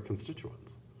out to your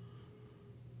constituents?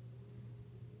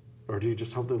 Or do you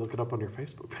just hope they look it up on your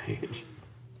Facebook page?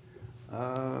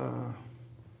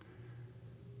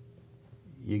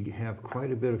 You have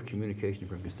quite a bit of communication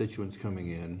from constituents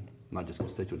coming in, not just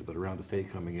constituents, but around the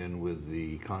state coming in with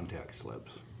the contact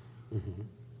slips. Mm-hmm.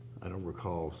 I don't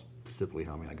recall specifically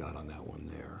how many I got on that one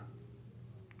there.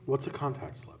 What's a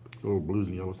contact slip? Little blues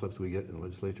and yellow slips we get in the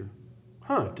legislature.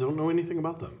 Huh, don't know anything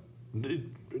about them.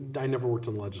 I never worked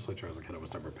in the legislature as a kid. I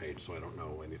was never paid, so I don't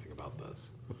know anything about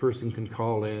this. A person can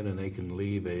call in and they can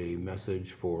leave a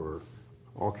message for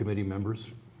all committee members,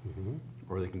 Mm-hmm.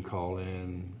 or they can call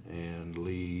in and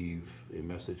leave a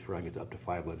message for, I guess, up to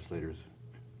 5 legislators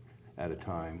at a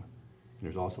time. And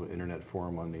there's also an internet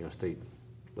forum on the state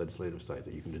legislative site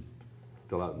that you can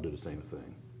fill out and do the same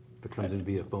thing. If it comes in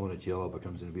via phone, it's yellow. If it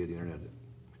comes in via the internet,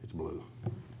 it's blue.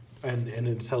 And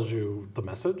it tells you the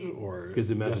message, or Because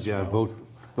the message, yes or yeah, no?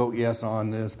 vote yes on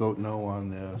this, vote no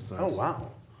on this. Oh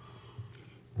wow!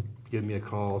 Give me a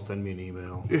call, send me an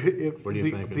email. If What are you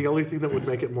thinking? The only thing that would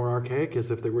make it more archaic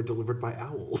is if they were delivered by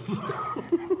owls.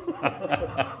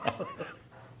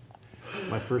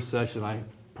 My first session, I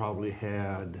probably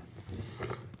had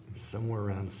somewhere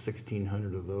around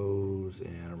 1,600 of those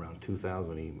and around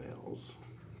 2,000 emails.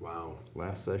 Wow.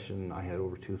 Last session, I had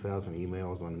over 2,000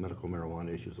 emails on medical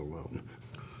marijuana issues alone.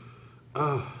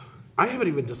 I haven't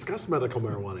even discussed medical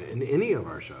marijuana in any of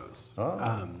our shows.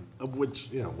 Oh. Which,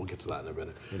 we'll get to that in a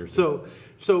minute. Interesting.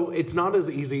 So it's not as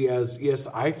easy as, yes,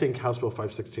 I think House Bill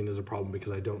 516 is a problem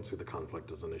because I don't see the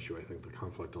conflict as an issue. I think the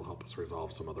conflict will help us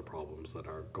resolve some other problems that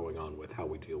are going on with how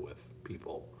we deal with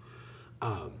people.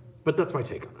 But that's my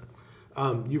take on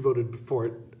it. You voted for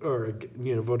it, or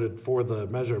voted for the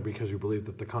measure because you believe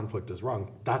that the conflict is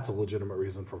wrong. That's a legitimate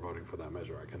reason for voting for that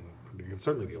measure. You can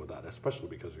certainly deal with that, especially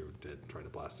because you did try to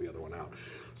blast the other one out.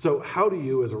 So how do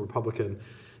you, as a Republican,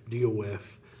 deal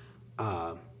with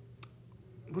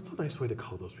what's a nice way to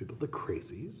call those people? The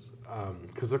crazies,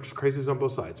 because there's crazies on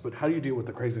both sides. But how do you deal with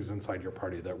the crazies inside your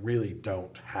party that really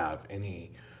don't have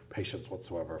any patience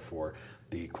whatsoever for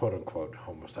the quote-unquote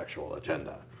homosexual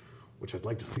agenda? Which I'd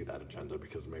like to see that agenda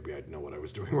because maybe I'd know what I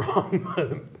was doing wrong.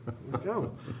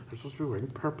 No, I'm supposed to be wearing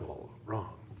purple.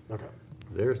 Wrong. Okay.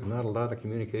 There's not a lot of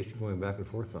communication going back and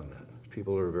forth on that.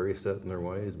 People are very set in their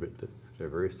ways, but they're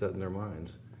very set in their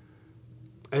minds.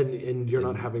 And you're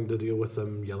not having to deal with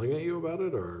them yelling at you about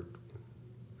it, or?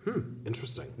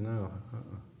 Interesting. No.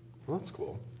 Well, that's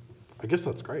cool. I guess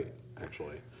that's great,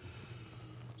 actually.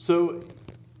 So,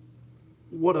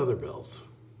 what other bills?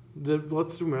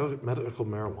 Let's do medical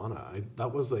marijuana.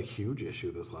 That was a huge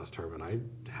issue this last term, and I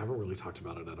haven't really talked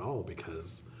about it at all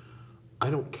because I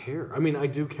don't care. I mean, I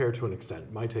do care to an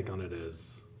extent. My take on it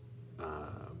is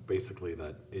basically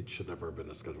that it should never have been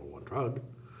a Schedule I drug.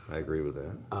 I agree with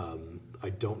that. I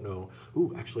don't know.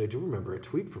 Ooh, actually, I do remember a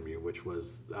tweet from you, which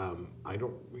was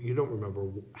you don't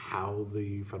remember how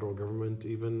the federal government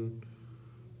even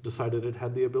decided it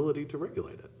had the ability to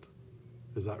regulate it.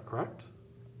 Is that correct?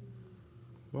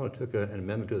 Well, it took an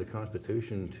amendment to the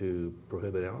Constitution to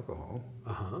prohibit alcohol.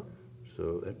 Uh-huh.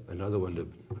 So another one to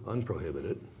unprohibit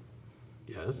it.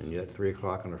 Yes. And yet 3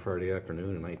 o'clock on a Friday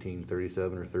afternoon in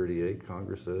 1937 or 38,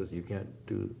 Congress says you can't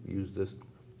use this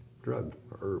drug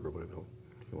or herb or whatever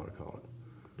you want to call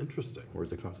it. Interesting.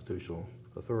 Where's the constitutional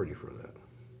authority for that?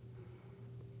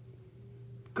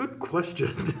 Good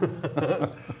question.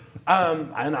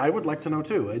 And I would like to know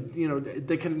too.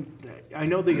 They can. I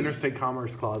know the interstate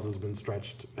commerce clause has been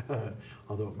stretched,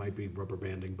 although it might be rubber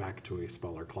banding back to a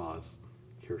smaller clause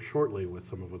here shortly with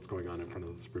some of what's going on in front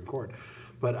of the Supreme Court.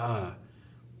 But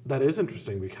that is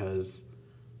interesting because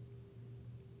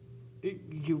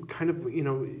you kind of,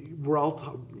 we're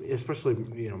all, especially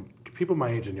people my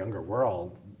age and younger, we're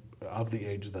all of the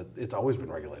age that it's always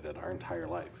been regulated our entire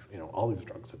life. All these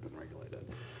drugs have been regulated.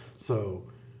 So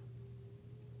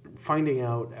finding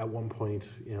out at one point,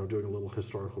 doing a little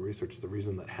historical research, the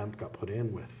reason that hemp got put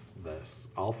in with this,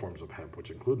 all forms of hemp, which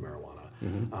include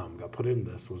marijuana, got put in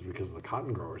this was because the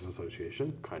Cotton Growers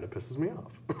Association kind of pisses me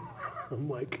off. I'm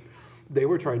like, they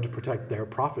were trying to protect their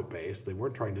profit base. They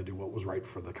weren't trying to do what was right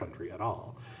for the country at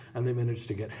all. And they managed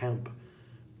to get hemp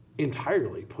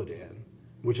entirely put in,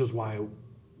 which is why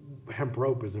hemp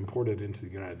rope is imported into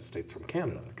the United States from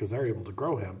Canada, because they're able to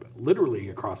grow hemp literally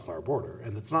across our border.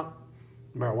 And it's not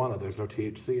marijuana, there's no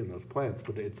THC in those plants,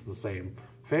 but it's the same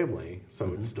family,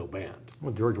 so it's still banned.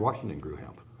 Well, George Washington grew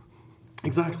hemp.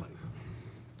 Exactly.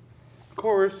 Of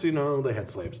course, they had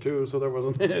slaves too, so there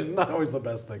wasn't not always the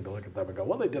best thing to look at them and go,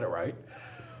 well, they did it right.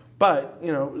 But,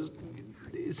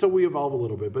 So we evolve a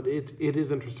little bit, but it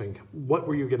is interesting. What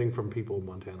were you getting from people in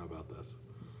Montana about this?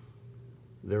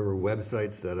 There were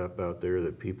websites set up out there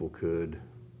that people could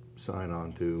sign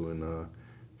on to and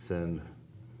send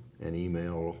an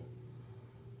email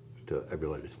to every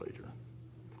legislator.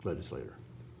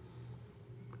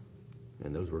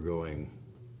 And those were going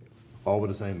all with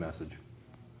the same message.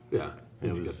 Yeah,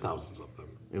 and It you was- get thousands of them.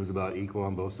 It was about equal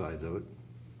on both sides of it.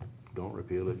 Don't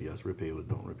repeal it, yes, repeal it.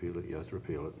 Don't repeal it, yes,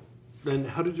 repeal it. Then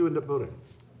how did you end up voting?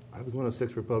 I was one of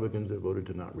 6 Republicans that voted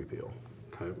to not repeal.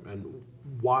 Okay, and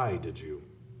why did you?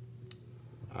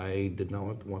 I did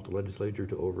not want the legislature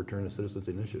to overturn the citizens'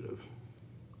 initiative.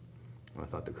 I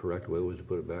thought the correct way was to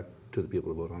put it back to the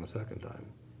people to vote on a second time,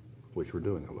 which we're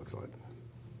doing, it looks like.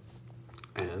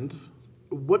 And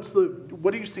what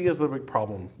do you see as the big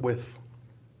problem with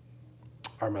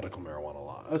our medical marijuana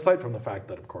law? Aside from the fact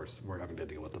that, of course, we're having to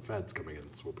deal with the feds coming in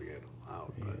and swooping it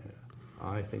out. But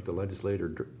I think the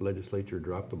legislature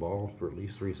dropped the ball for at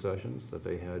least 3 sessions, that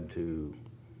they had the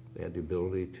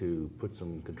ability to put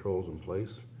some controls in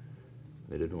place.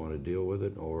 They didn't want to deal with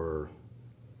it, or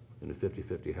in the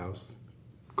 50-50 House,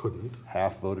 couldn't.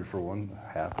 half voted for one,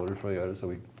 half voted for the other,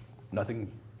 so nothing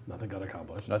Got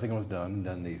accomplished. Nothing was done.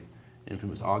 Then the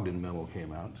infamous Ogden memo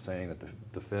came out saying that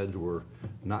the feds were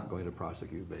not going to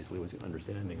prosecute, basically, was the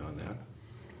understanding on that.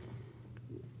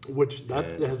 Which that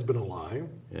And- has been a lie.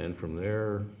 And from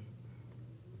there,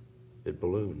 it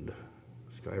ballooned,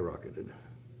 skyrocketed.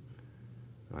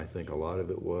 I think a lot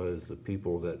of it was the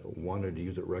people that wanted to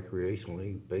use it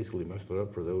recreationally basically messed it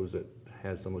up for those that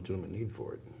had some legitimate need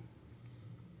for it.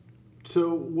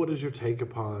 So, what is your take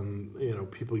upon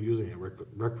people using it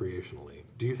recreationally?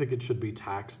 Do you think it should be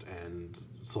taxed and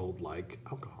sold like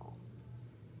alcohol?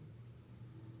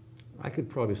 I could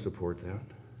probably support that.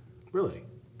 Really?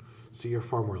 See, you're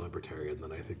far more libertarian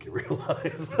than I think you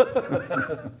realize.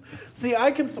 See,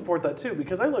 I can support that too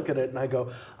because I look at it and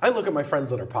I look at my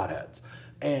friends that are potheads,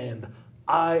 and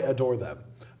I adore them.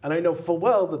 And I know full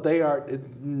well that they are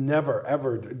never,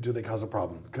 ever do they cause a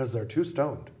problem because they're too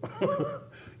stoned.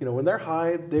 When they're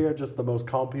high, they are just the most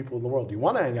calm people in the world. You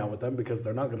want to hang out with them because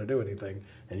they're not going to do anything,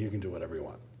 and you can do whatever you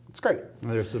want. It's great.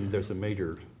 Well, there's some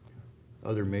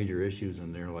other major issues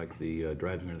in there, like the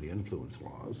driving under the influence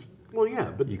laws. Well,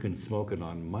 yeah, but You can smoke it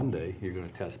on Monday, you're going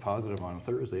to test positive on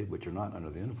Thursday, but you're not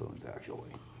under the influence, actually.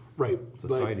 right.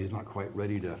 Society's not quite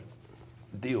ready to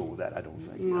deal with that, I don't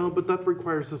think. Well, but that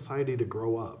requires society to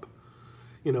grow up.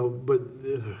 But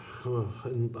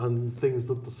on things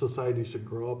that the society should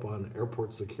grow up on,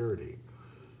 airport security.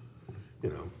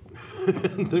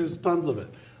 There's tons of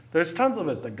it. There's tons of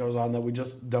it that goes on that we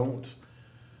just don't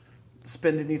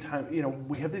spend any time.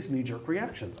 We have these knee-jerk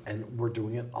reactions, and we're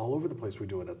doing it all over the place. We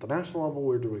do it at the national level,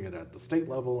 we're doing it at the state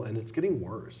level, and it's getting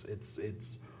worse.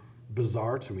 It's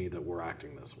bizarre to me that we're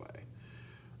acting this way.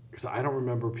 Because I don't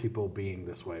remember people being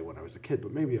this way when I was a kid,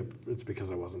 but maybe it's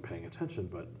because I wasn't paying attention,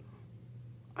 but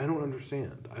I don't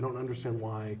understand. I don't understand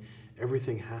why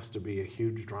everything has to be a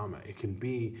huge drama. It can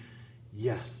be,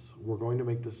 yes, we're going to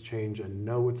make this change, and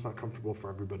no, it's not comfortable for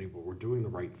everybody, but we're doing the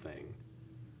right thing.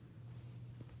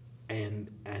 And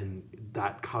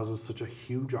that causes such a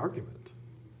huge argument.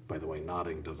 By the way,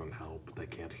 nodding doesn't help. They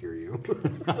can't hear you.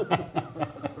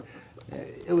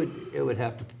 It would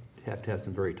have to have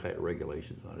some very tight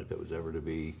regulations on it if it was ever to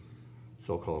be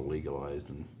so-called legalized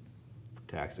and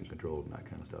taxed and controlled and that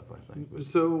kind of stuff, I think. But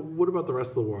So what about the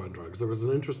rest of the war on drugs? There was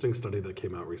an interesting study that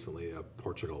came out recently of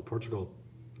Portugal.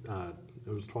 It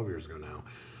was 12 years ago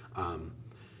now,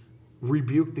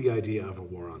 rebuked the idea of a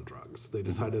war on drugs. They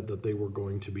decided that they were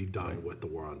going to be done with the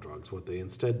war on drugs. What they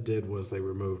instead did was they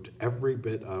removed every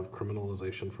bit of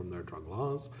criminalization from their drug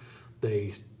laws.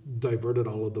 They diverted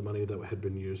all of the money that had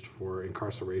been used for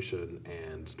incarceration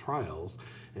and trials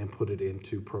and put it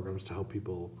into programs to help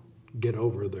people get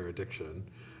over their addiction.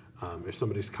 If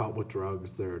somebody's caught with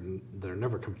drugs, they're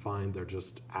never confined. They're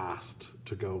just asked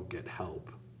to go get help.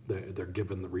 They're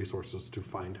given the resources to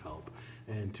find help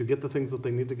and to get the things that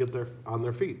they need to get on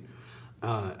their feet.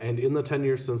 And in the 10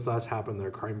 years since that's happened,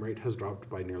 their crime rate has dropped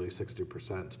by nearly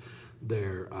 60%.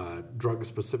 Their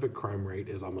drug-specific crime rate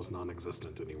is almost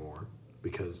non-existent anymore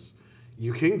because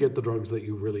you can get the drugs that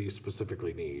you really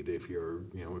specifically need. If you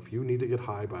need to get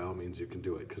high, by all means, you can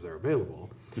do it because they're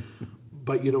available.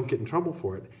 But you don't get in trouble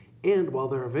for it. And while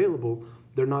they're available,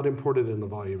 they're not imported in the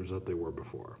volumes that they were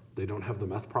before. They don't have the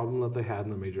meth problem that they had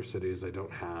in the major cities. They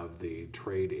don't have the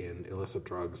trade in illicit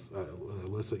drugs,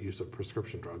 illicit use of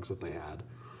prescription drugs that they had.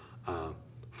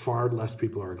 Far less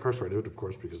people are incarcerated, of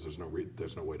course, because there's no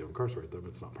way to incarcerate them.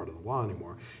 It's not part of the law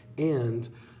anymore. And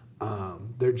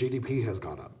their GDP has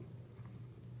gone up.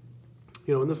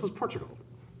 And this is Portugal.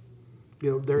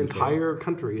 Their Okay. entire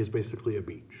country is basically a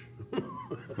beach.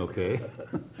 Okay.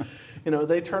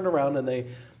 They turned around and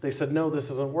they said, no,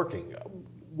 this isn't working.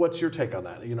 What's your take on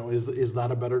that? Is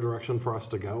that a better direction for us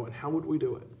to go? And how would we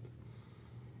do it?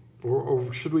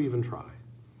 Or should we even try?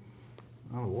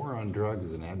 Well, the war on drugs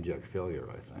is an abject failure,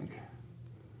 I think.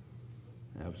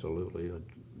 Absolutely. It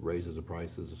raises the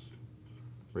price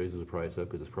up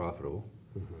because it's profitable,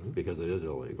 because it is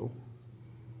illegal.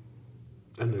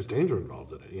 And there's danger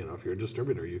involved in it. If you're a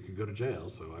distributor, you could go to jail,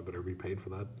 so I better be paid for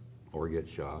that Or get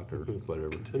shot or whatever.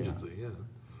 contingency,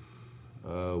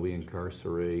 yeah. We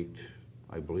incarcerate,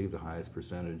 I believe, the highest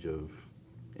percentage of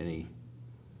any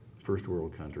first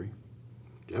world country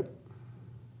Yep.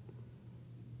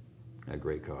 at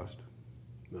great cost.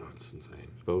 No, it's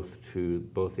insane.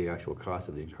 Both the actual cost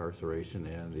of the incarceration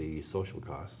and the social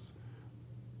costs,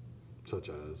 Such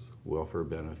as welfare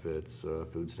benefits,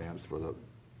 food stamps for the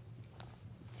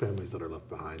families that are left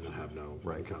behind and have no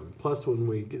Right. income. Plus,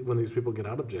 when these people get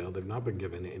out of jail, they've not been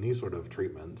given any sort of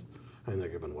treatment. And they're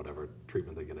given whatever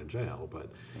treatment they get in jail,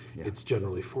 but Yeah. it's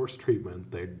generally forced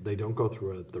treatment. They don't go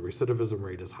through it. The recidivism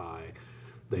rate is high.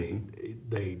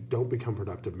 They don't become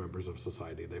productive members of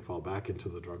society. They fall back into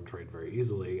the drug trade very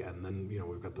easily, and then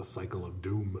we've got the cycle of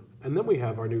doom. And then we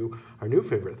have our new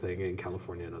favorite thing in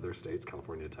California and other states,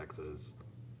 California, Texas,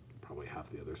 probably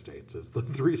half the other states, is the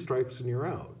 3 strikes and you're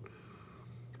out.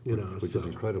 which is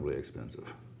incredibly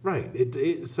expensive. Right.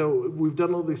 So we've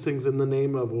done all these things in the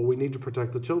name of, well, we need to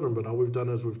protect the children, but all we've done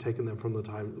is we've taken them from the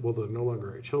time, well, they're no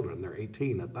longer children. They're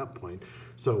 18 at that point,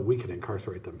 so we can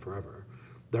incarcerate them forever.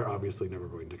 They're obviously never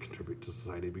going to contribute to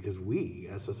society because we,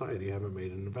 as society, haven't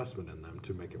made an investment in them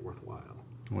to make it worthwhile.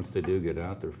 Once they do get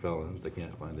out, they're felons. They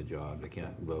can't find a job. They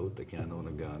can't vote. They can't own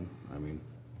a gun. I mean,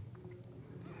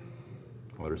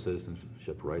 all their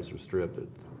citizenship rights are stripped.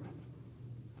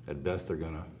 At best, they're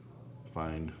going to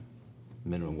find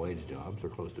minimum wage jobs or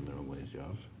close to minimum wage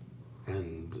jobs.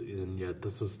 And yet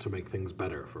this is to make things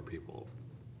better for people.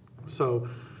 So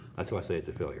That's why I say it's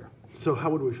a failure. how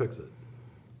would we fix it?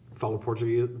 Follow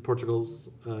Portugal's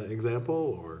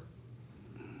example, or?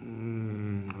 I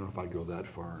don't know if I'd go that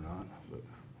far or not,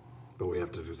 But we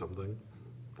have to do something,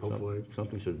 hopefully.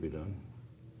 something should be done.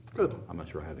 Good. I'm not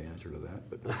sure I have the answer to that,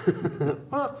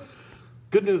 but Well,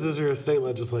 good news is you're a state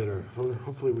legislator.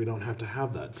 Hopefully we don't have to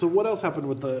have that. So what else happened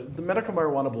with the medical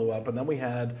marijuana blew up, and then we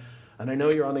had, and I know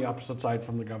you're on the opposite side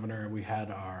from the governor, we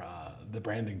had our the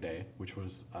branding day, which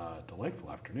was a delightful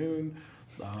afternoon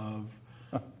of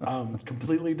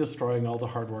completely destroying all the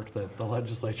hard work that the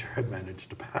legislature had managed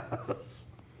to pass.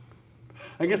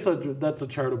 I guess that's a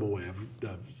charitable way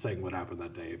of saying what happened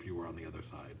that day if you were on the other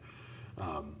side.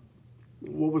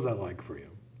 What was that like for you?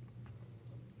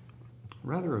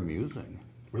 rather amusing.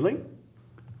 Really?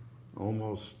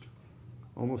 Almost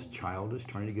childish,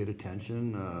 trying to get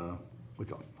attention,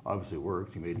 which obviously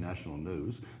worked. He made national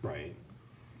news. Right.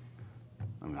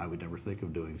 I mean, I would never think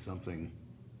of doing something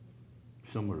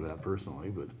similar to that personally,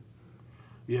 but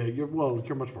Yeah, you're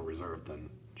much more reserved than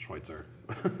Schweitzer.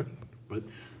 But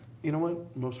you know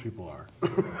what? Most people are.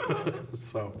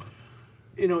 So,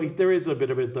 there is a bit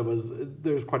of it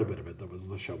there's quite a bit of it that was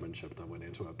the showmanship that went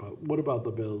into it. But what about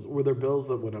the bills? Were there bills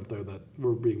that went up there that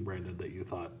were being branded that you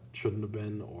thought shouldn't have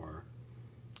been, or?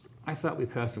 I thought we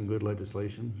passed some good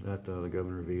legislation that the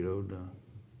governor vetoed.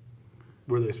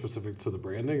 Were they specific to the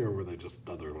branding, or were they just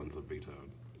other ones that vetoed?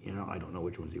 I don't know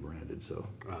which ones he branded, so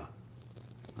Ah,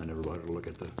 I never bothered to look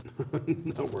at the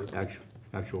that works.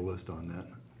 actual list on that.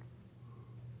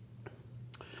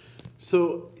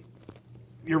 So,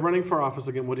 you're running for office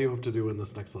again. What do you hope to do in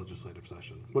this next legislative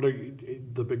session? What are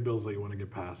the big bills that you want to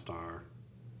get passed are?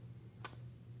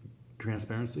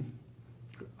 Transparency.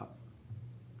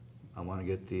 I want to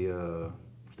get the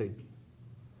state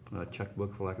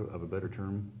checkbook, for lack of a better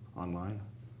term, online.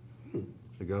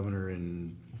 The governor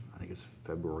in, I think it's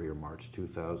February or March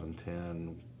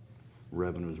 2010,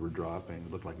 revenues were dropping.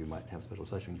 It looked like we might have special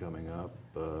session coming up.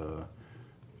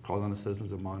 Called on the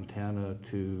citizens of Montana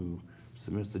to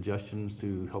submit suggestions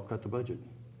to help cut the budget,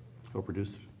 help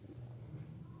reduce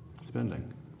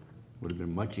spending. Would have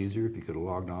been much easier if you could have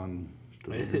logged on to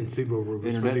the And see where we're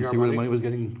internet spending and our see where the money? money was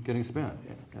getting spent.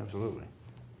 Yeah, absolutely.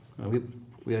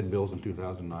 We had bills in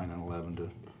 2009 and 11 to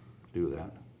do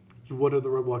that. What are the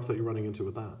roadblocks that you're running into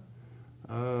with that?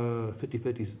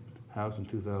 50/50 House in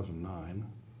 2009.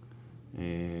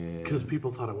 And Because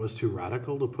people thought it was too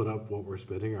radical to put up what we're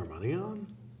spending our money on?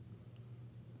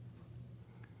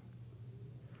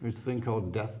 there's a thing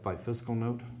called death by fiscal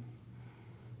note,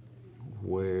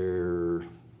 where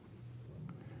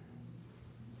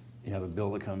you have a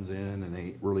bill that comes in and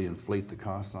they really inflate the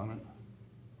costs on it.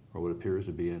 or what appears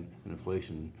to be an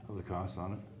inflation of the costs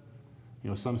on it. You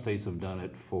know, some states have done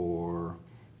it for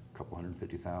a couple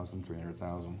 150,000,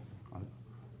 300,000. I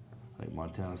think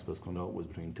Montana's fiscal note was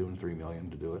between 2 and 3 million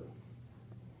to do it.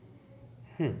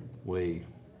 Way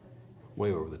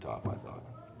over the top, I thought.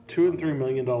 $2 and $3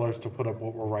 million to put up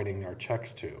what we're writing our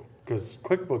checks to, because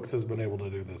QuickBooks has been able to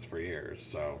do this for years.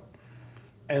 So,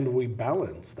 and we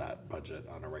balance that budget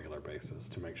on a regular basis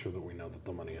to make sure that we know that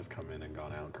the money has come in and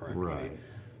gone out correctly. Right.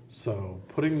 So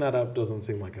putting that up doesn't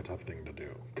seem like a tough thing to do,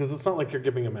 because it's not like you're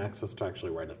giving them access to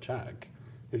actually write a check.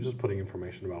 You're just putting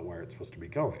information about where it's supposed to be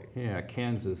going. Yeah,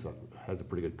 Kansas has a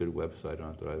pretty good website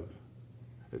on it that I've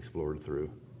explored through.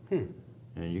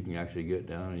 And you can actually get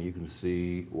down and you can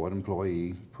see what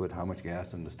employee put how much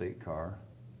gas in the state car,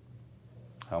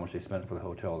 how much they spent for the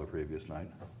hotel the previous night.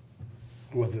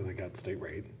 Was it they got state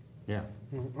rate? Yeah.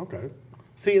 Okay.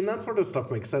 See, and that sort of stuff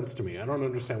makes sense to me. I don't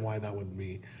understand why that would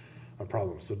be a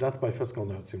problem. So death by fiscal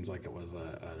note seems like it was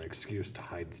an excuse to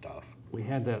hide stuff. We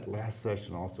had that last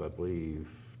session also, I believe.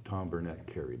 Tom Burnett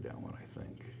carried that one, I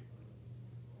think.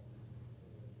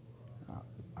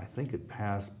 I think it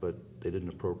passed, but they didn't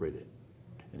appropriate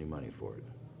any money for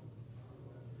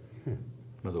it.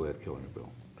 Another way of killing a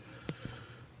bill.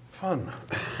 Fun.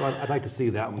 So I'd like to see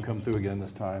that one come through again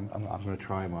this time. I'm going to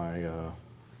try my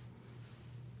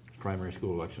primary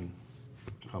school election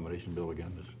accommodation bill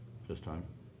again this time.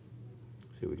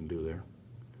 See what we can do there.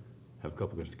 Have a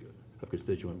couple of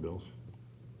constituent bills.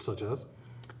 Such as?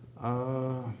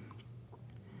 One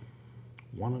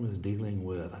of them is dealing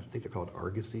with, I think they're called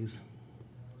argosies,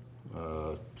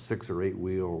 6 or 8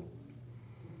 wheel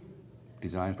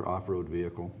designed for off-road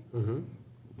vehicle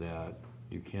that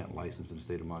you can't license in the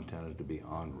state of Montana to be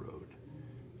on road.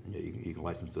 And yet you can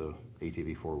license a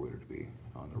ATV 4-wheeler to be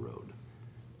on the road.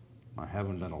 I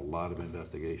haven't done a lot of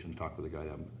investigation, talked with the guy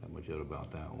that much yet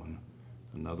about that one.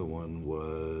 Another one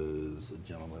was a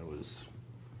gentleman who was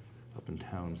up in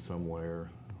town somewhere,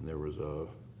 and there was a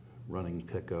running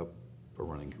pickup, a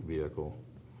running vehicle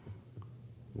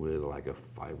with like a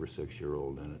 5 or 6 year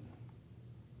old in it.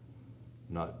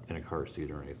 Not in a car seat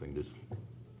or anything, just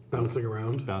Bouncing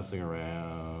around? bouncing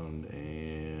around,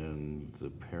 and the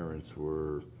parents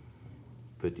were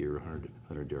 50 or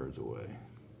 100 yards away.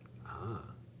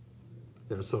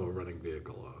 Yeah, so a running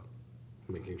vehicle,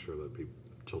 making sure that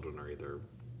children are either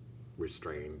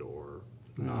restrained or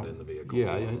not in the vehicle.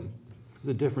 Yeah, there's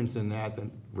a difference in that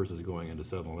versus going into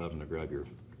 7-Eleven to grab your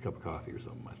cup of coffee or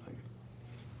something, I think.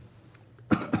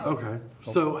 Okay.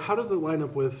 So how does it line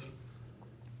up with?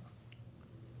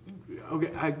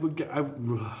 Okay,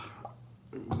 I'm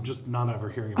just not ever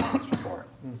hearing about this before.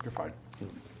 You're fine.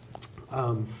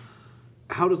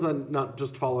 How does that not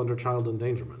just fall under child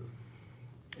endangerment?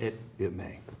 It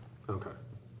may. Okay.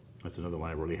 That's another one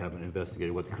I really haven't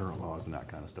investigated what the current laws and that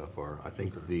kind of stuff are. I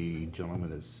think the gentleman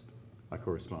that I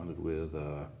corresponded with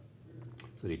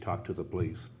said he talked to the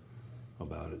police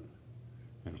about it,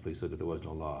 and the police said that there was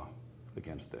no law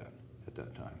against that at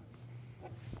that time.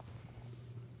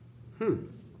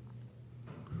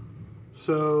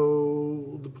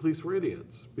 So the police were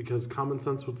idiots because common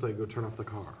sense would say go turn off the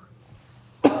car.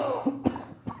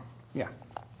 Yeah.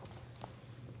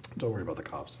 Don't worry about the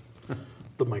cops.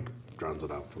 The mic drowns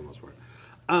it out for the most part.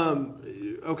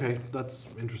 Okay, that's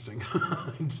interesting.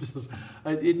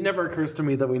 It never occurs to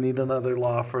me that we need another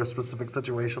law for a specific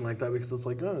situation like that because it's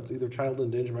like, oh, it's either child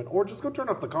endangerment or just go turn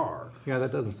off the car. Yeah,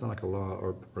 that doesn't sound like a law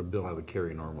or a bill I would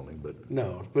carry normally, but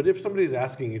No, but if somebody's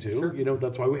asking you to,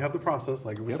 that's why we have the process.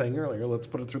 Like I was saying earlier, let's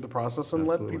put it through the process and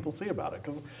Absolutely. let people see about it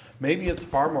because maybe it's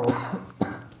far more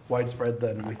widespread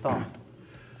than we thought.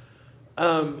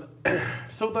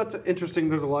 So that's interesting.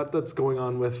 There's a lot that's going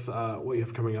on with what you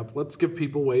have coming up. Let's give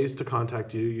people ways to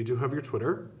contact you. You do have your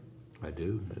Twitter. I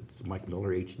do. It's Mike Miller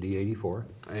HD84.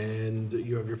 And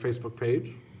you have your Facebook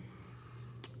page.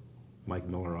 Mike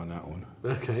Miller on that one.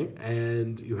 Okay.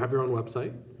 And you have your own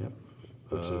website. Yep.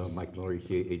 Which is?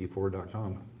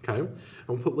 MikeMillerHD84.com. Okay. And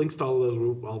we'll put links to all of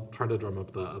those. I'll try to drum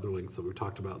up the other links that we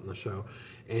talked about in the show.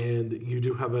 And you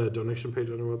do have a donation page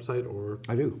on your website or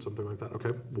I do. something like that?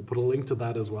 Okay. We'll put a link to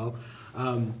that as well.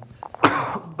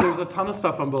 There's a ton of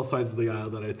stuff on both sides of the aisle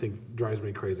that I think drives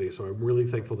me crazy. So I'm really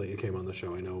thankful that you came on the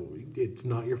show. I know it's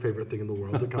not your favorite thing in the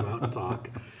world to come out and talk.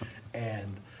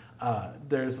 And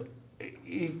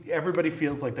everybody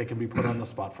feels like they can be put on the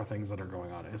spot for things that are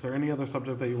going on. Is there any other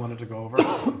subject that you wanted to go over?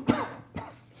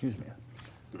 Excuse me.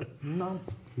 No,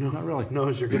 not really. No,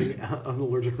 as you're getting an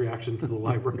allergic reaction to the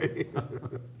library.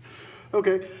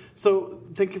 Okay, so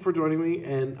thank you for joining me.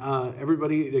 And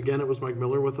everybody, again, it was Mike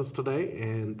Miller with us today.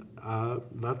 And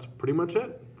that's pretty much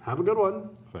it. Have a good one.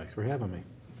 Thanks for having me.